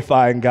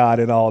glorifying God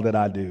in all that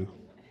I do.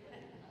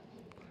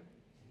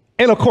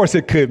 And of course,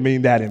 it could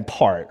mean that in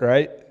part,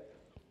 right?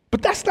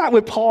 But that's not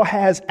what Paul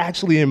has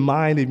actually in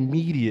mind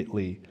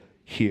immediately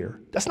here.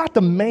 That's not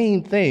the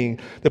main thing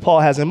that Paul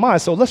has in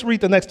mind. So let's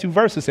read the next 2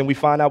 verses and we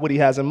find out what he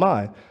has in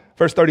mind.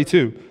 Verse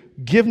 32,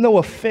 give no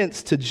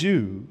offense to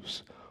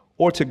Jews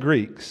or to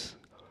Greeks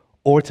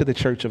or to the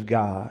church of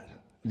God,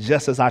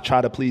 just as I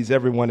try to please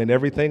everyone in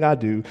everything I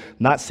do,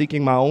 not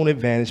seeking my own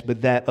advantage,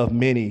 but that of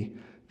many,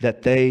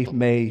 that they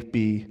may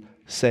be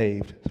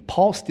saved.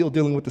 Paul's still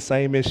dealing with the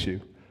same issue.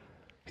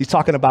 He's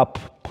talking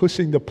about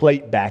pushing the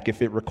plate back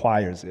if it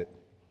requires it.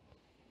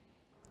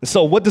 And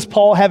so what does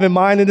Paul have in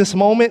mind in this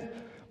moment?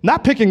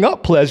 Not picking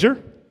up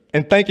pleasure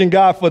and thanking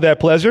God for that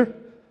pleasure.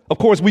 Of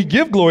course, we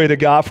give glory to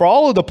God for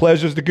all of the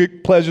pleasures, the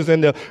good pleasures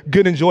and the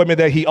good enjoyment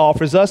that he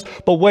offers us.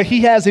 But what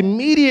he has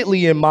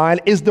immediately in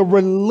mind is the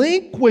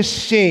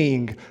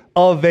relinquishing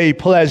of a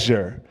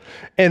pleasure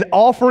and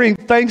offering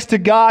thanks to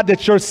God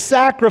that your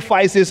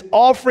sacrifice is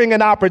offering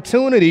an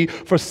opportunity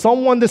for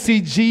someone to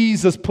see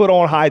Jesus put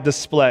on high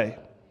display.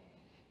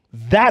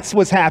 That's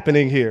what's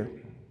happening here.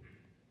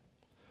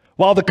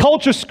 While the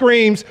culture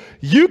screams,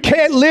 you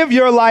can't live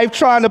your life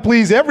trying to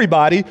please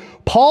everybody,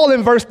 Paul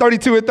in verse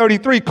 32 and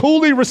 33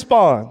 coolly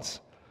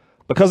responds,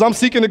 because I'm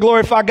seeking to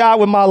glorify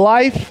God with my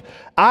life,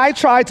 I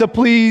try to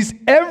please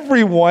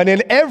everyone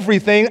in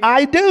everything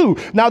I do.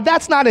 Now,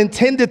 that's not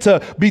intended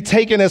to be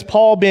taken as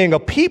Paul being a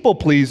people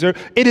pleaser.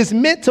 It is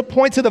meant to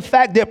point to the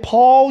fact that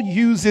Paul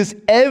uses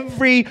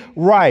every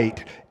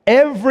right,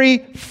 every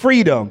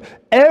freedom,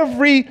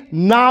 every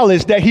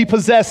knowledge that he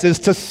possesses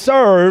to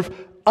serve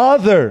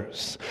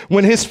others.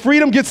 When his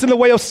freedom gets in the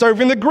way of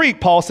serving the Greek,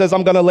 Paul says,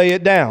 I'm going to lay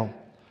it down.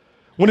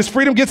 When his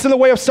freedom gets in the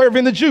way of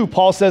serving the Jew,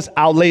 Paul says,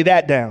 I'll lay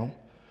that down.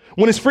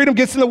 When his freedom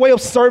gets in the way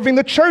of serving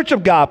the church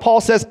of God,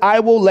 Paul says,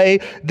 I will lay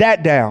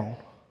that down.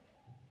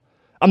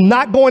 I'm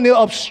not going to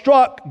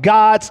obstruct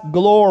God's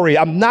glory.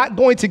 I'm not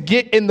going to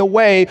get in the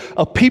way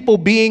of people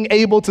being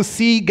able to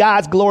see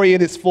God's glory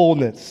in its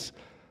fullness.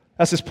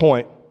 That's his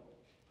point.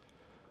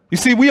 You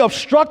see, we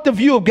obstruct the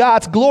view of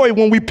God's glory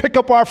when we pick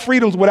up our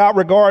freedoms without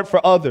regard for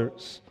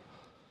others.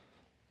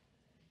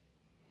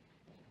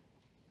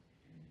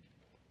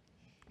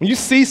 When you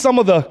see some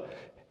of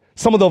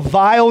the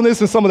vileness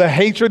and some of the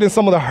hatred and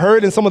some of the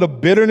hurt and some of the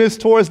bitterness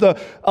towards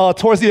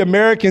the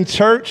American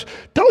church,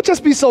 don't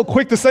just be so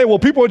quick to say, well,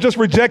 people are just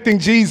rejecting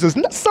Jesus.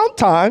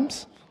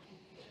 Sometimes.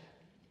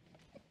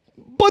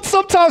 But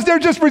sometimes they're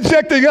just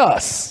rejecting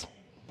us.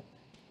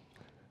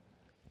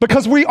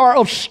 Because we are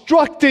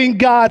obstructing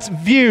God's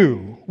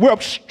view. We're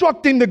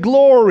obstructing the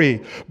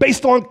glory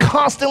based on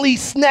constantly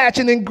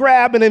snatching and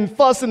grabbing and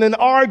fussing and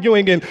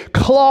arguing and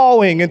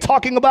clawing and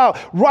talking about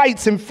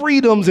rights and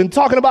freedoms and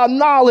talking about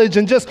knowledge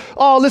and just,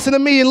 oh, listen to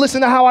me and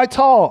listen to how I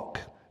talk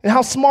and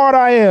how smart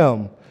I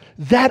am.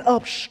 That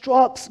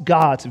obstructs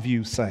God's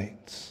view,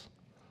 saints.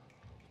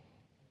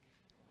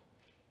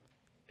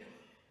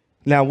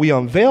 Now, we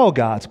unveil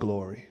God's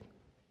glory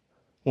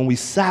when we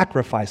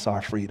sacrifice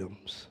our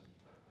freedoms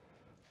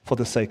for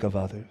the sake of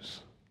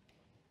others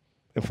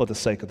and for the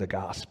sake of the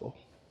gospel.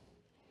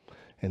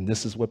 And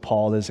this is what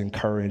Paul is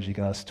encouraging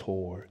us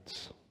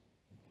towards.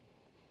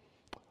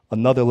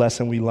 Another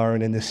lesson we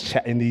learn in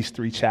these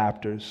 3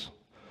 chapters,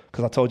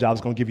 because I told you I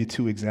was going to give you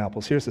 2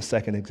 examples. Here's the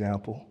second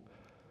example.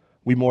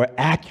 We more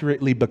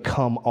accurately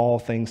become all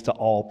things to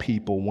all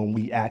people when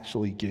we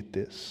actually get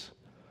this.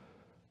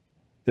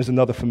 There's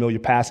another familiar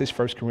passage,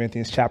 1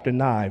 Corinthians chapter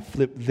 9.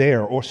 Flip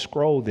there or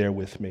scroll there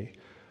with me.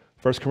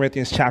 1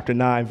 Corinthians chapter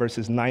 9,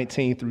 verses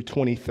 19 through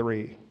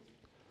 23.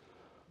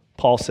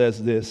 Paul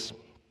says this,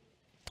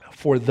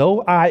 for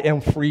though I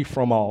am free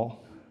from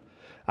all,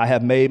 I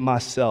have made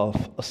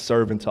myself a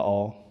servant to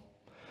all,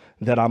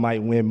 that I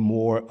might win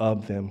more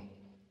of them.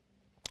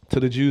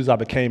 To the Jews I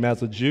became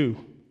as a Jew,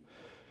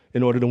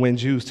 in order to win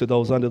Jews. To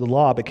those under the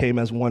law I became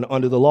as one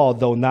under the law,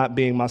 though not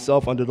being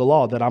myself under the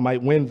law, that I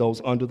might win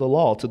those under the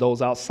law. To those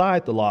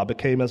outside the law I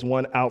became as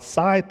one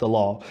outside the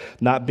law,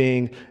 not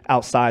being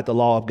outside the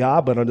law of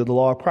God, but under the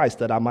law of Christ,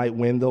 that I might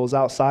win those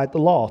outside the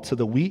law. To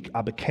the weak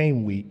I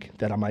became weak,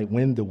 that I might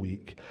win the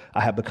weak.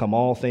 I have become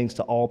all things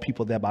to all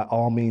people, that by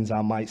all means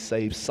I might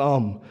save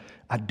some.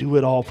 I do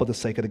it all for the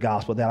sake of the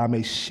gospel, that I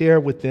may share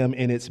with them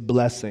in its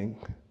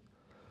blessing.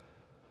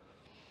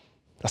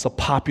 That's a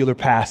popular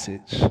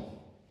passage.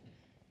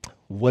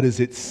 What is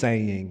it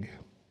saying?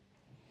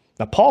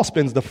 Now, Paul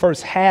spends the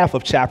first half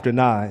of chapter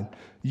 9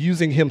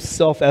 using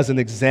himself as an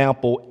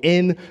example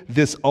in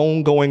this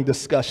ongoing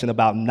discussion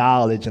about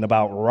knowledge and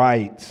about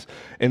rights.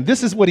 And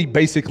this is what he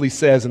basically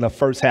says in the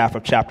first half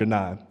of chapter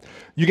 9.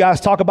 You guys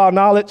talk about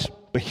knowledge,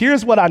 but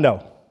here's what I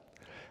know.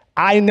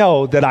 I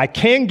know that I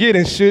can get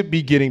and should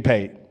be getting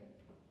paid.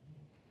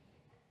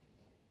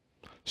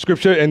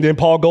 Scripture, and then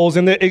Paul goes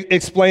into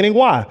explaining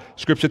why.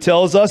 Scripture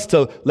tells us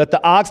to let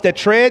the ox that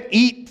tread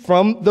eat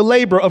from the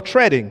labor of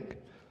treading.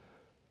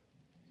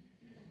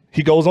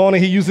 He goes on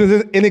and he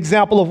uses an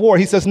example of war.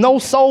 He says, no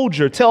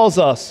soldier tells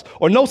us,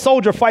 or no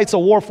soldier fights a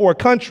war for a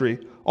country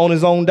on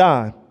his own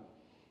dime.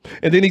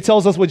 And then he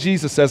tells us what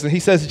Jesus says. And he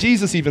says,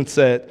 Jesus even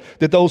said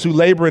that those who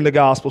labor in the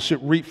gospel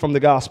should reap from the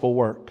gospel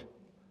work.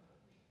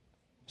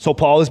 So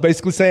Paul is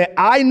basically saying,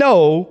 I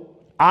know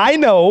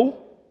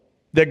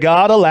that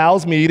God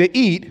allows me to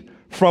eat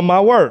from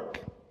my work.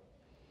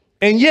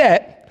 And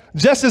yet,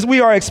 just as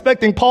we are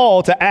expecting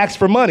Paul to ask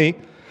for money,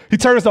 he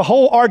turns the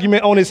whole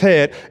argument on his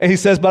head and he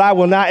says, but I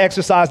will not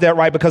exercise that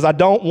right because I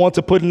don't want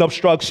to put an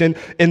obstruction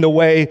in the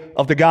way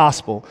of the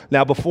gospel.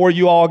 Now, before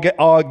you all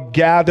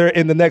gather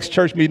in the next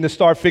church meeting to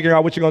start figuring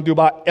out what you're going to do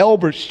about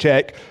Elbert's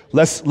check,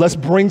 let's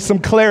bring some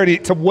clarity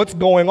to what's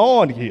going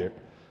on here.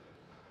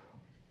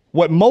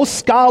 What most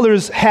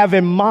scholars have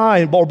in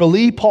mind, or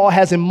believe Paul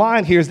has in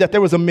mind here, is that there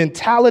was a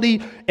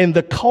mentality in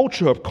the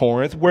culture of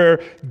Corinth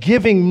where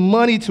giving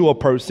money to a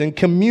person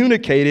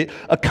communicated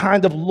a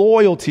kind of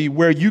loyalty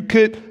where you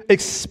could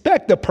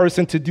expect a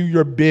person to do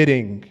your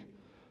bidding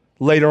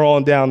later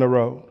on down the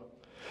road.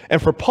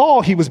 And for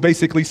Paul, he was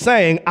basically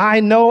saying, I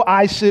know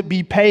I should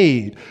be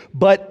paid,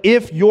 but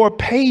if your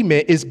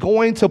payment is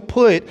going to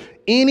put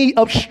any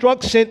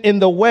obstruction in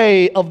the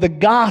way of the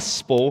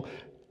gospel,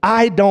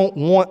 I don't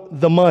want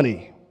the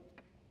money.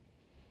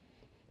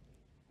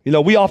 You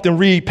know, we often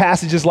read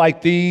passages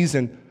like these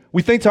and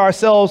we think to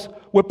ourselves,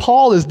 what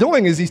Paul is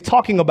doing is he's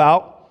talking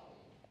about,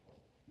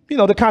 you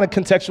know, the kind of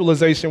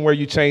contextualization where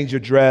you change your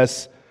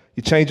dress,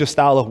 you change your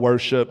style of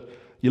worship,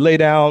 you lay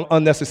down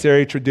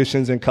unnecessary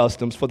traditions and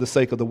customs for the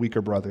sake of the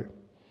weaker brother.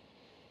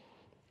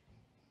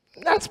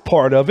 That's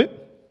part of it.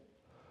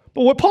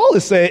 But what Paul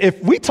is saying,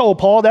 if we told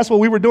Paul that's what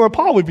we were doing,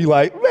 Paul would be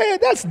like, man,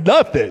 that's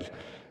nothing.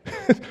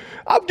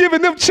 I'm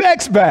giving them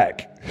checks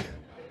back.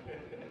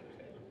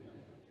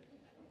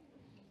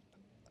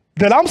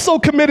 That I'm so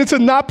committed to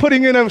not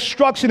putting in an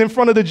obstruction in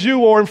front of the Jew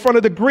or in front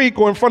of the Greek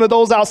or in front of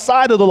those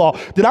outside of the law,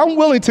 that I'm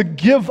willing to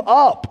give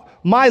up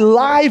my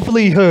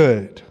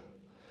livelihood.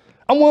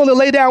 I'm willing to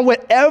lay down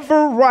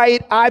whatever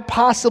right I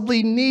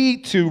possibly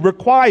need to,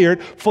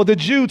 required for the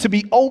Jew to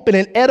be open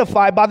and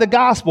edified by the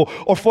gospel,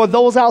 or for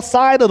those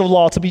outside of the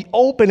law to be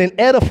open and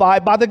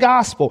edified by the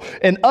gospel.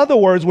 In other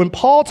words, when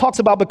Paul talks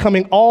about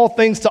becoming all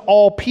things to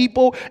all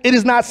people, it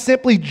is not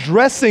simply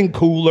dressing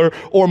cooler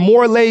or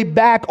more laid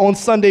back on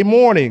Sunday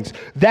mornings.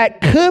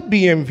 That could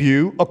be in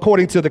view,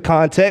 according to the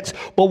context,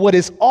 but what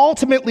is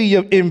ultimately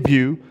in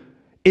view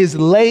is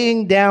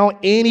laying down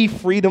any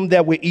freedom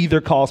that would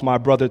either cause my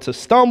brother to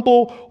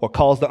stumble or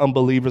cause the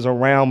unbelievers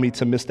around me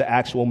to miss the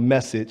actual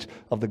message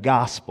of the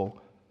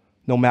gospel,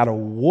 no matter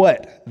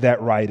what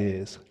that right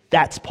is.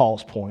 That's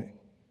Paul's point.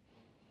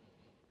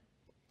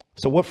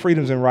 So what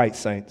freedoms and rights,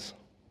 saints,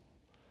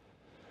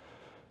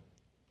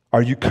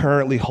 are you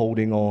currently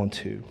holding on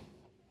to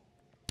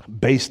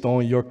based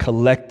on your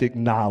collective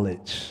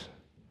knowledge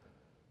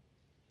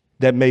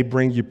that may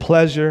bring you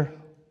pleasure,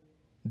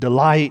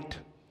 delight,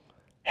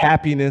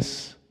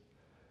 happiness,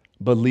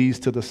 but leads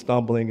to the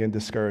stumbling and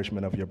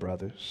discouragement of your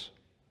brothers?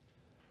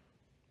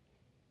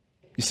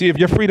 You see, if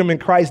your freedom in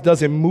Christ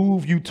doesn't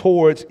move you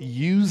towards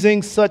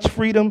using such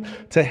freedom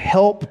to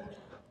help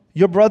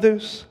your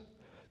brothers,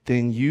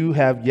 then you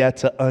have yet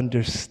to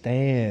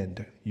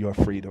understand your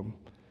freedom,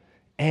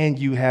 and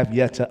you have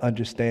yet to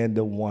understand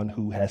the one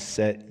who has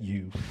set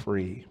you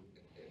free.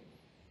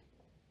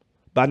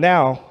 By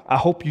now, I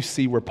hope you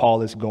see where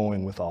Paul is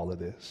going with all of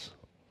this.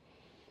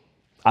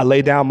 I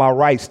lay down my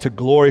rights to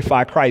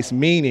glorify Christ,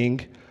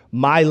 meaning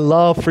my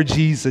love for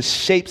Jesus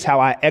shapes how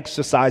I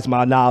exercise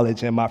my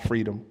knowledge and my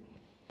freedom.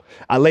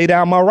 I lay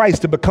down my rights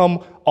to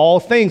become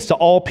all things to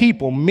all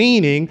people,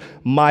 meaning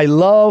my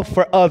love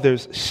for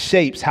others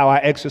shapes how I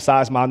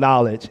exercise my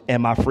knowledge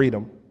and my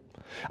freedom.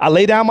 I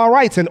lay down my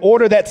rights in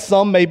order that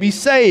some may be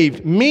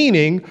saved,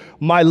 meaning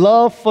my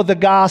love for the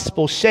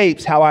gospel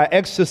shapes how I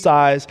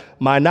exercise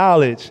my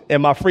knowledge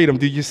and my freedom.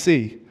 Do you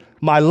see?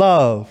 My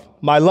love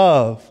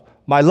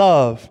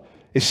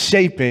is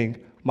shaping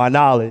my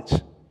knowledge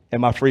and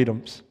my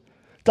freedoms.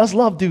 Does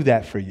love do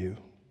that for you?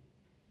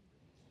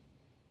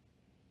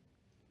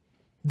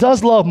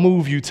 Does love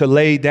move you to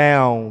lay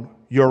down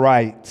your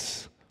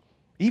rights,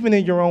 even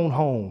in your own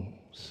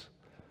homes?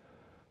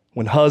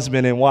 When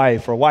husband and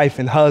wife or wife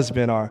and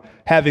husband are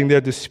having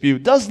their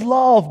dispute, does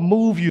love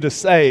move you to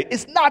say,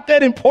 it's not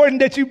that important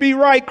that you be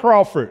right,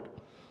 Crawford?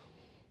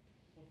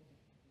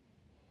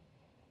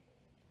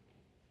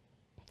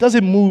 Does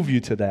it move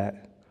you to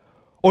that?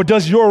 Or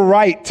does your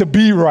right to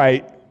be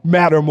right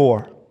matter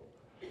more?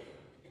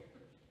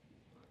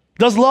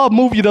 Does love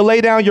move you to lay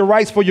down your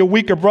rights for your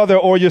weaker brother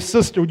or your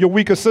sister, your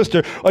weaker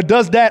sister? Or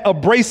does that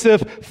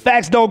abrasive,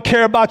 facts don't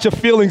care about your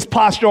feelings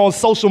posture on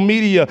social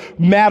media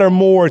matter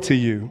more to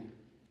you?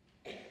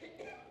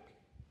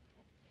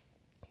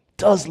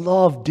 Does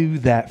love do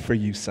that for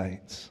you,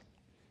 saints?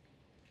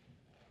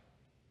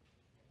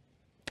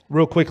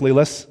 Real quickly,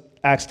 let's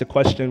ask the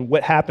question,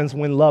 what happens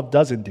when love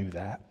doesn't do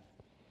that?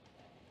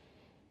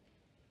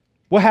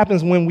 What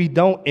happens when we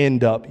don't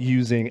end up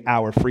using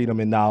our freedom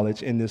and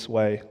knowledge in this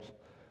way?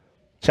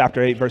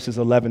 Chapter 8, verses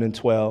 11 and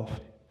 12.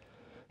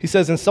 He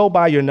says, and so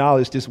by your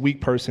knowledge, this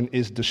weak person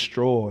is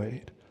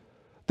destroyed,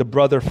 the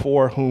brother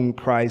for whom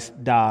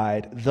Christ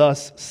died.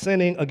 Thus,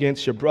 sinning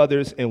against your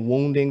brothers and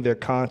wounding their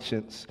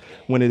conscience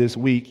when it is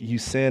weak, you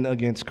sin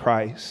against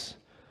Christ.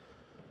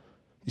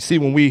 You see,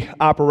 when we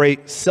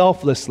operate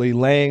selflessly,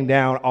 laying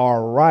down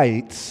our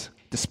rights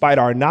Despite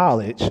our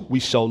knowledge, we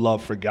show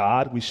love for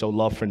God, we show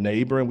love for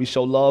neighbor, and we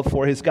show love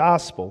for his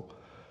gospel.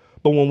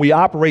 But when we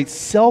operate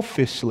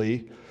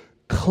selfishly,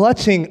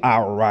 clutching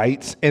our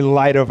rights in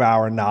light of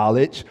our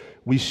knowledge,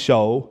 we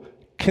show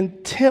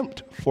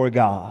contempt for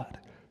God,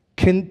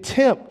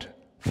 contempt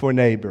for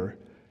neighbor,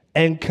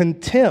 and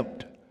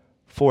contempt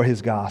for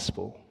his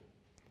gospel.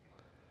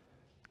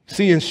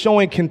 See, in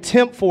showing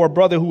contempt for a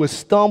brother who is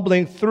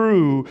stumbling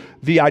through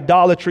the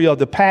idolatry of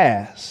the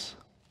past,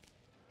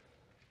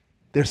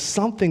 there's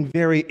something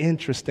very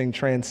interesting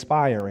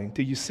transpiring.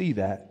 Do you see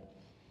that?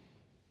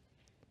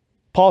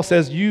 Paul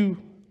says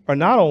you are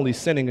not only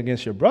sinning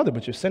against your brother,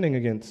 but you're sinning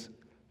against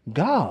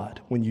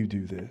God when you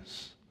do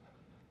this.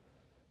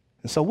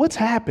 And so what's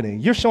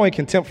happening? You're showing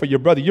contempt for your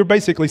brother. You're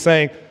basically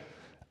saying,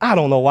 I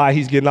don't know why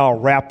he's getting all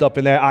wrapped up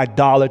in that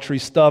idolatry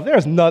stuff.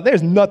 There's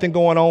nothing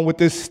going on with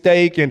this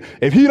steak, and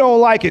if he don't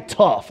like it,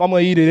 tough. I'm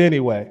going to eat it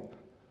anyway.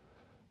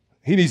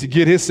 He needs to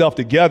get himself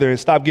together and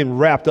stop getting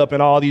wrapped up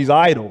in all these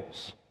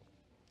idols.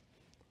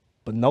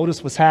 But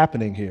notice what's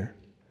happening here.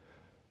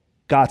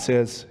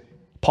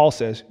 Paul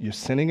says, you're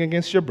sinning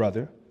against your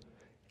brother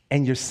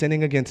and you're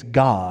sinning against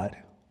God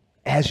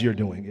as you're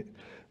doing it.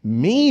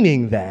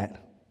 Meaning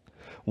that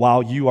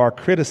while you are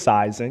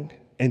criticizing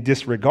and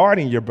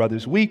disregarding your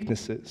brother's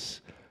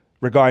weaknesses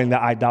regarding the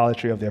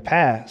idolatry of their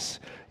past,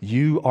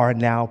 you are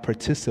now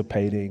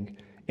participating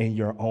in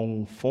your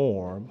own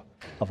form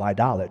of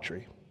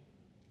idolatry.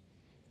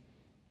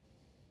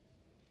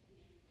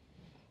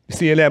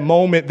 See, in that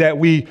moment that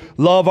we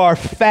love our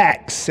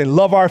facts and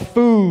love our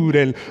food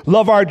and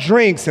love our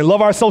drinks and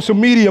love our social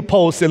media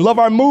posts and love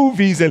our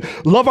movies and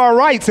love our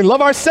rights and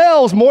love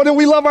ourselves more than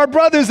we love our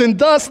brothers, and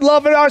thus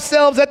loving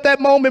ourselves at that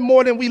moment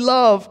more than we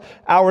love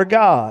our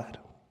God.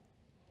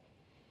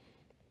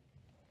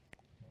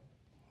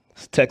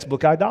 It's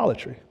textbook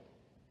idolatry.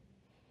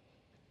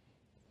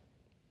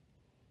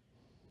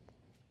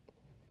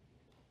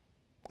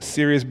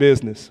 Serious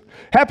business.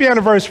 Happy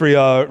anniversary,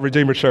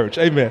 Redeemer Church.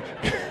 Amen.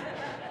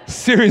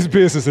 Serious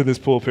business in this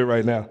pulpit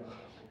right now.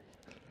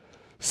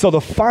 So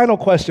the final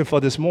question for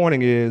this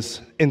morning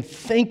is, in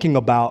thinking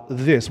about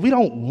this, we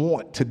don't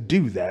want to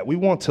do that. We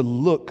want to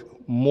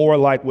look more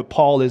like what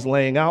Paul is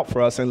laying out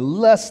for us and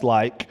less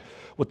like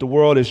what the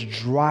world is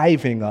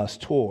driving us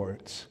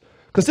towards.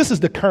 Because this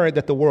is the current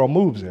that the world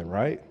moves in,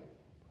 right?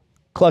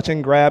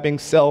 Clutching, grabbing,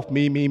 self,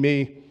 me, me,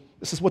 me.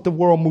 This is what the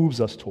world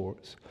moves us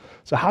towards.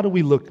 So how do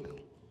we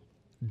look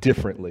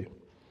differently?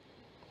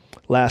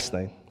 Last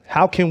thing.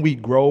 How can we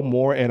grow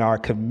more in our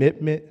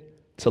commitment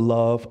to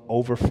love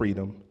over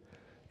freedom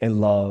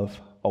and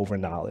love over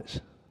knowledge?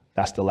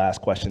 That's the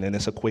last question, and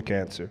it's a quick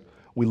answer.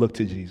 We look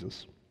to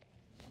Jesus.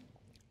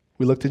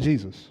 We look to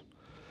Jesus.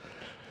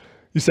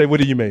 You say, what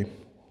do you mean?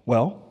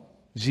 Well,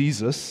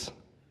 Jesus'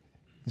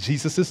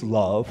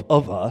 love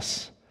of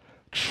us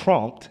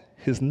trumped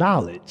his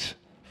knowledge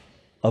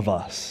of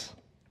us.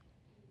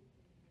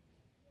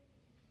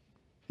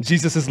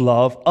 Jesus'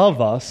 love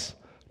of us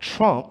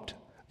trumped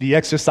the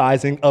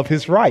exercising of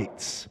his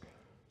rights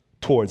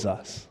towards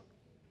us.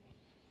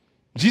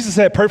 Jesus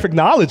had perfect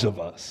knowledge of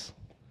us.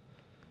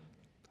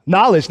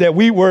 Knowledge that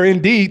we were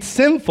indeed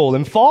sinful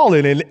and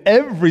fallen in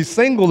every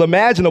single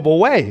imaginable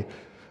way.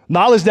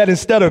 Knowledge that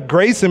instead of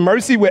grace and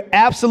mercy with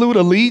absolute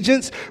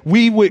allegiance,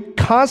 we would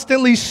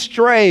constantly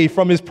stray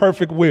from his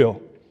perfect will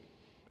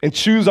and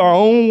choose our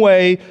own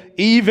way,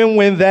 even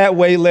when that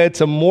way led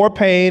to more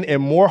pain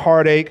and more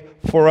heartache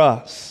for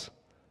us.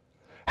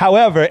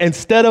 However,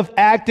 instead of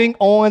acting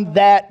on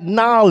that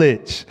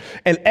knowledge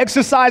and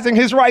exercising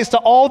his rights to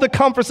all the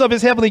comforts of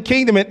his heavenly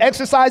kingdom and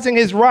exercising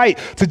his right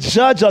to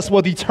judge us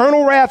with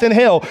eternal wrath in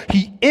hell,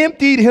 he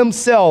emptied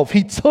himself.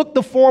 He took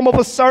the form of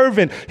a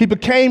servant. He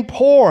became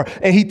poor,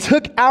 and he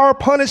took our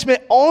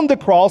punishment on the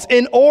cross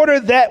in order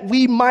that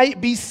we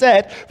might be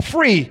set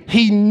free.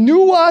 He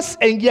knew us,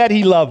 and yet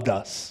he loved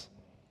us.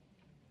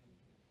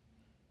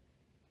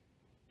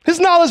 His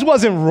knowledge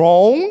wasn't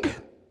wrong,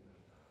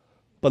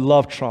 but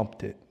love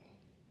trumped it.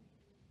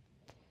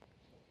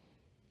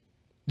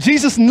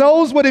 Jesus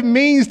knows what it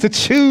means to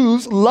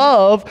choose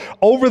love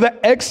over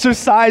the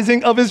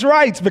exercising of his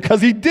rights, because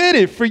he did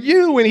it for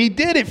you and he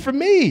did it for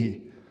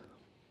me.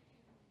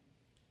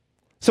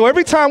 So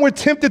every time we're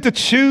tempted to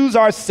choose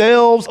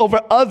ourselves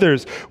over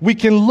others, we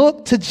can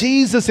look to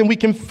Jesus and we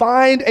can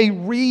find a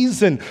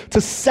reason to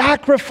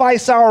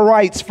sacrifice our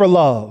rights for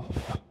love.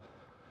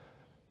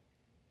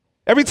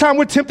 Every time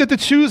we're tempted to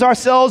choose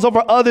ourselves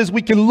over others,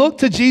 we can look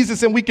to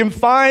Jesus and we can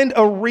find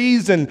a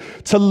reason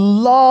to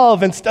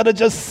love instead of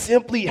just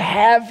simply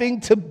having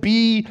to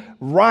be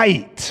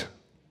right.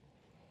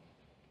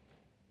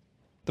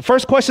 The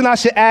first question I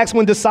should ask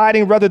when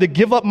deciding whether to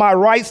give up my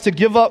rights, to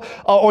give up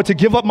or to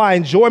give up my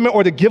enjoyment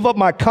or to give up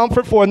my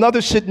comfort for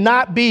another should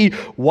not be,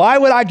 why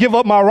would I give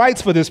up my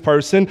rights for this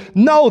person?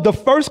 No, the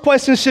first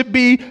question should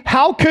be,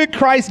 how could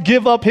Christ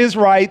give up his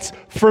rights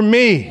for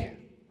me?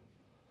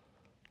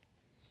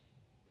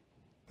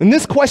 And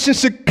this question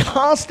should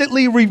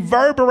constantly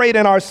reverberate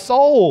in our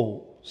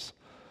souls.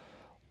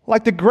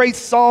 Like the great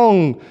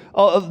song,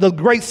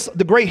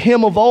 the great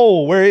hymn of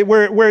old,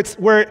 where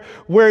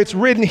it's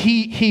written,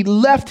 he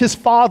left his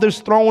Father's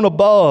throne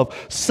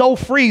above, so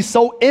free,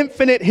 so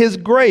infinite his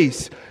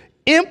grace,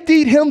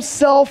 emptied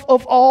himself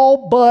of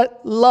all but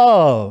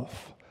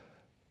love,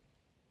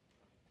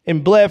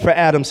 and bled for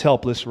Adam's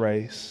helpless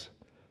race.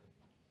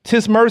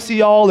 'Tis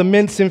mercy all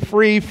immense and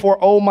free, for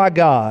oh my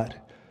God,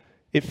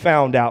 it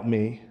found out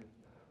me.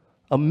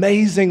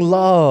 Amazing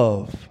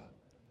love,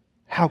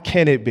 how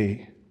can it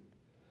be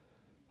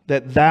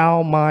that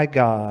thou, my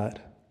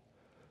God,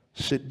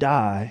 should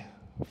die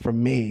for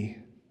me?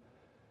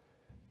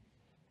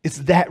 It's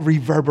that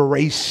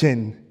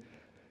reverberation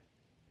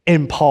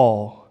in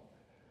Paul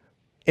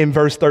in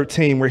verse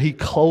 13, where he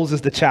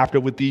closes the chapter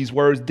with these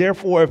words,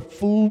 therefore, if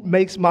food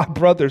makes my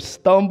brother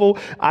stumble,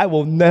 I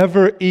will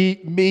never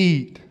eat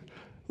meat,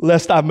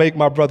 lest I make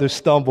my brother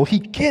stumble. He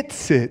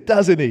gets it,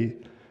 doesn't he?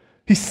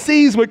 He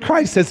sees what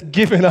Christ has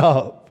given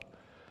up.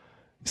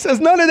 He says,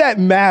 none of that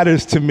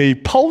matters to me.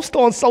 Post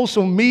on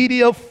social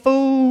media,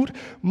 food,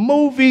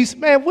 movies.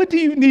 Man, what do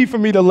you need for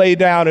me to lay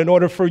down in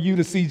order for you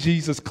to see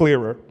Jesus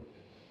clearer?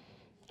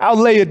 I'll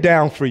lay it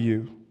down for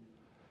you.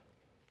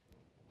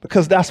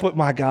 Because that's what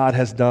my God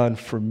has done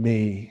for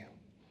me.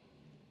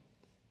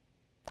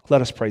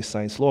 Let us pray,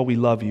 saints. Lord, we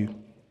love you.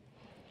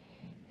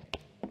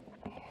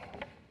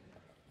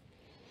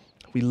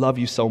 We love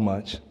you so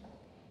much.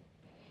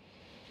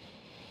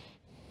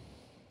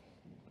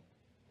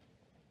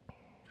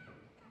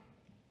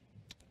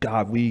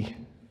 God, we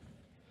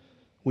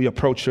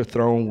approach your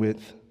throne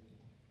with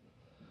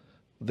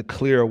the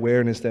clear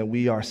awareness that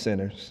we are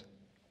sinners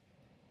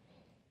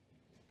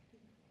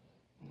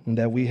and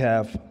that we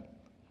have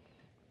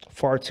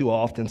far too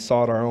often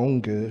sought our own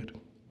good,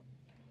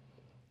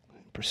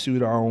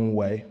 pursued our own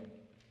way,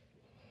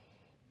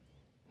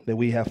 that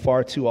we have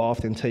far too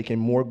often taken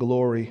more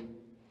glory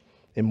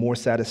and more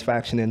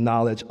satisfaction in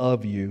knowledge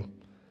of you,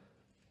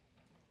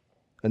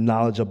 and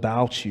knowledge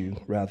about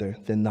you rather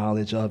than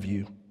knowledge of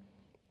you.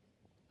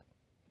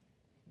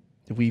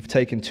 We've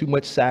taken too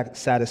much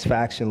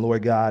satisfaction,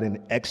 Lord God,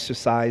 in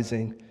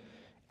exercising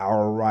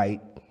our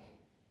right,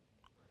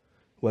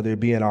 whether it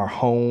be in our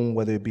home,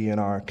 whether it be in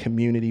our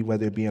community,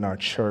 whether it be in our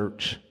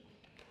church,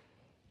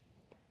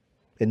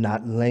 and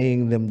not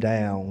laying them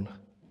down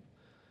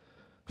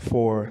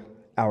for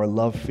our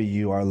love for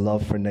you, our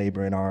love for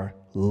neighbor, and our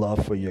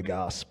love for your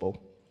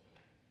gospel.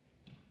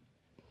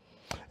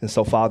 And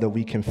so, Father,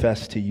 we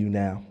confess to you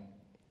now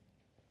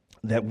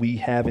that we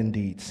have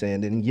indeed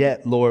sinned. And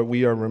yet, Lord,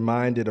 we are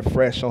reminded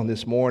afresh on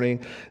this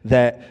morning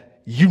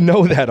that you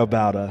know that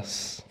about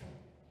us,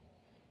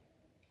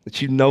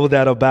 that you know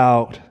that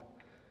about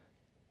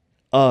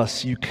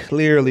us. You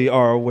clearly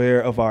are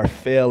aware of our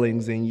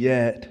failings, and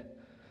yet,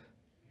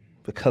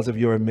 because of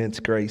your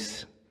immense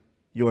grace,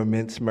 your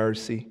immense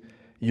mercy,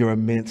 your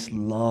immense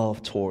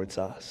love towards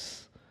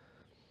us,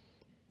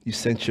 you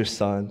sent your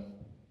Son.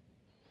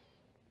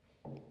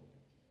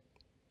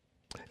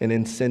 And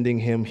in sending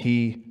him,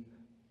 he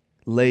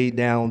laid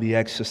down the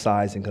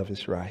exercising of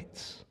his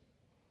rights,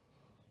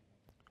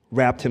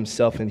 wrapped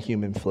himself in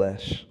human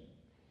flesh,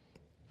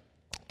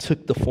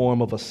 took the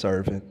form of a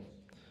servant,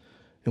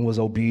 and was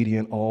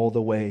obedient all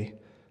the way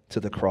to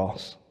the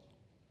cross.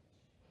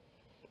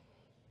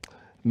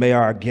 May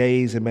our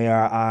gaze and may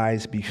our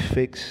eyes be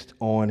fixed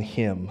on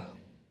him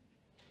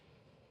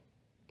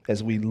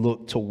as we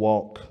look to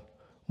walk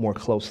more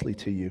closely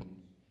to you.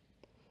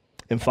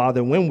 And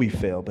Father, when we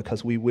fail,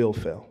 because we will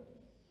fail,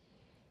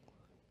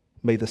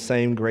 may the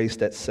same grace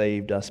that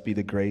saved us be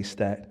the grace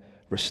that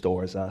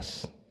restores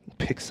us,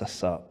 picks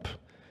us up,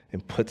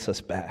 and puts us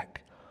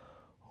back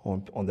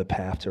on the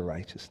path to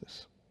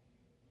righteousness.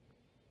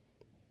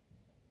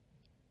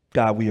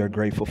 God, we are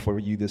grateful for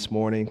you this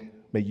morning.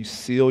 May you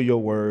seal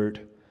your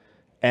word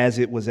as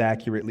it was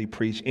accurately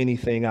preached.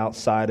 Anything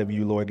outside of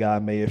you, Lord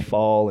God, may it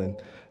fall and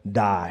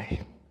die.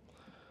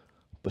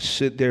 But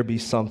should there be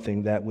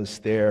something that was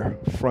there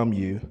from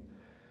you,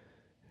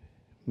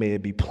 may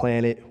it be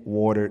planted,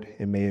 watered,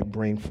 and may it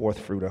bring forth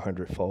fruit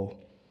 100-fold.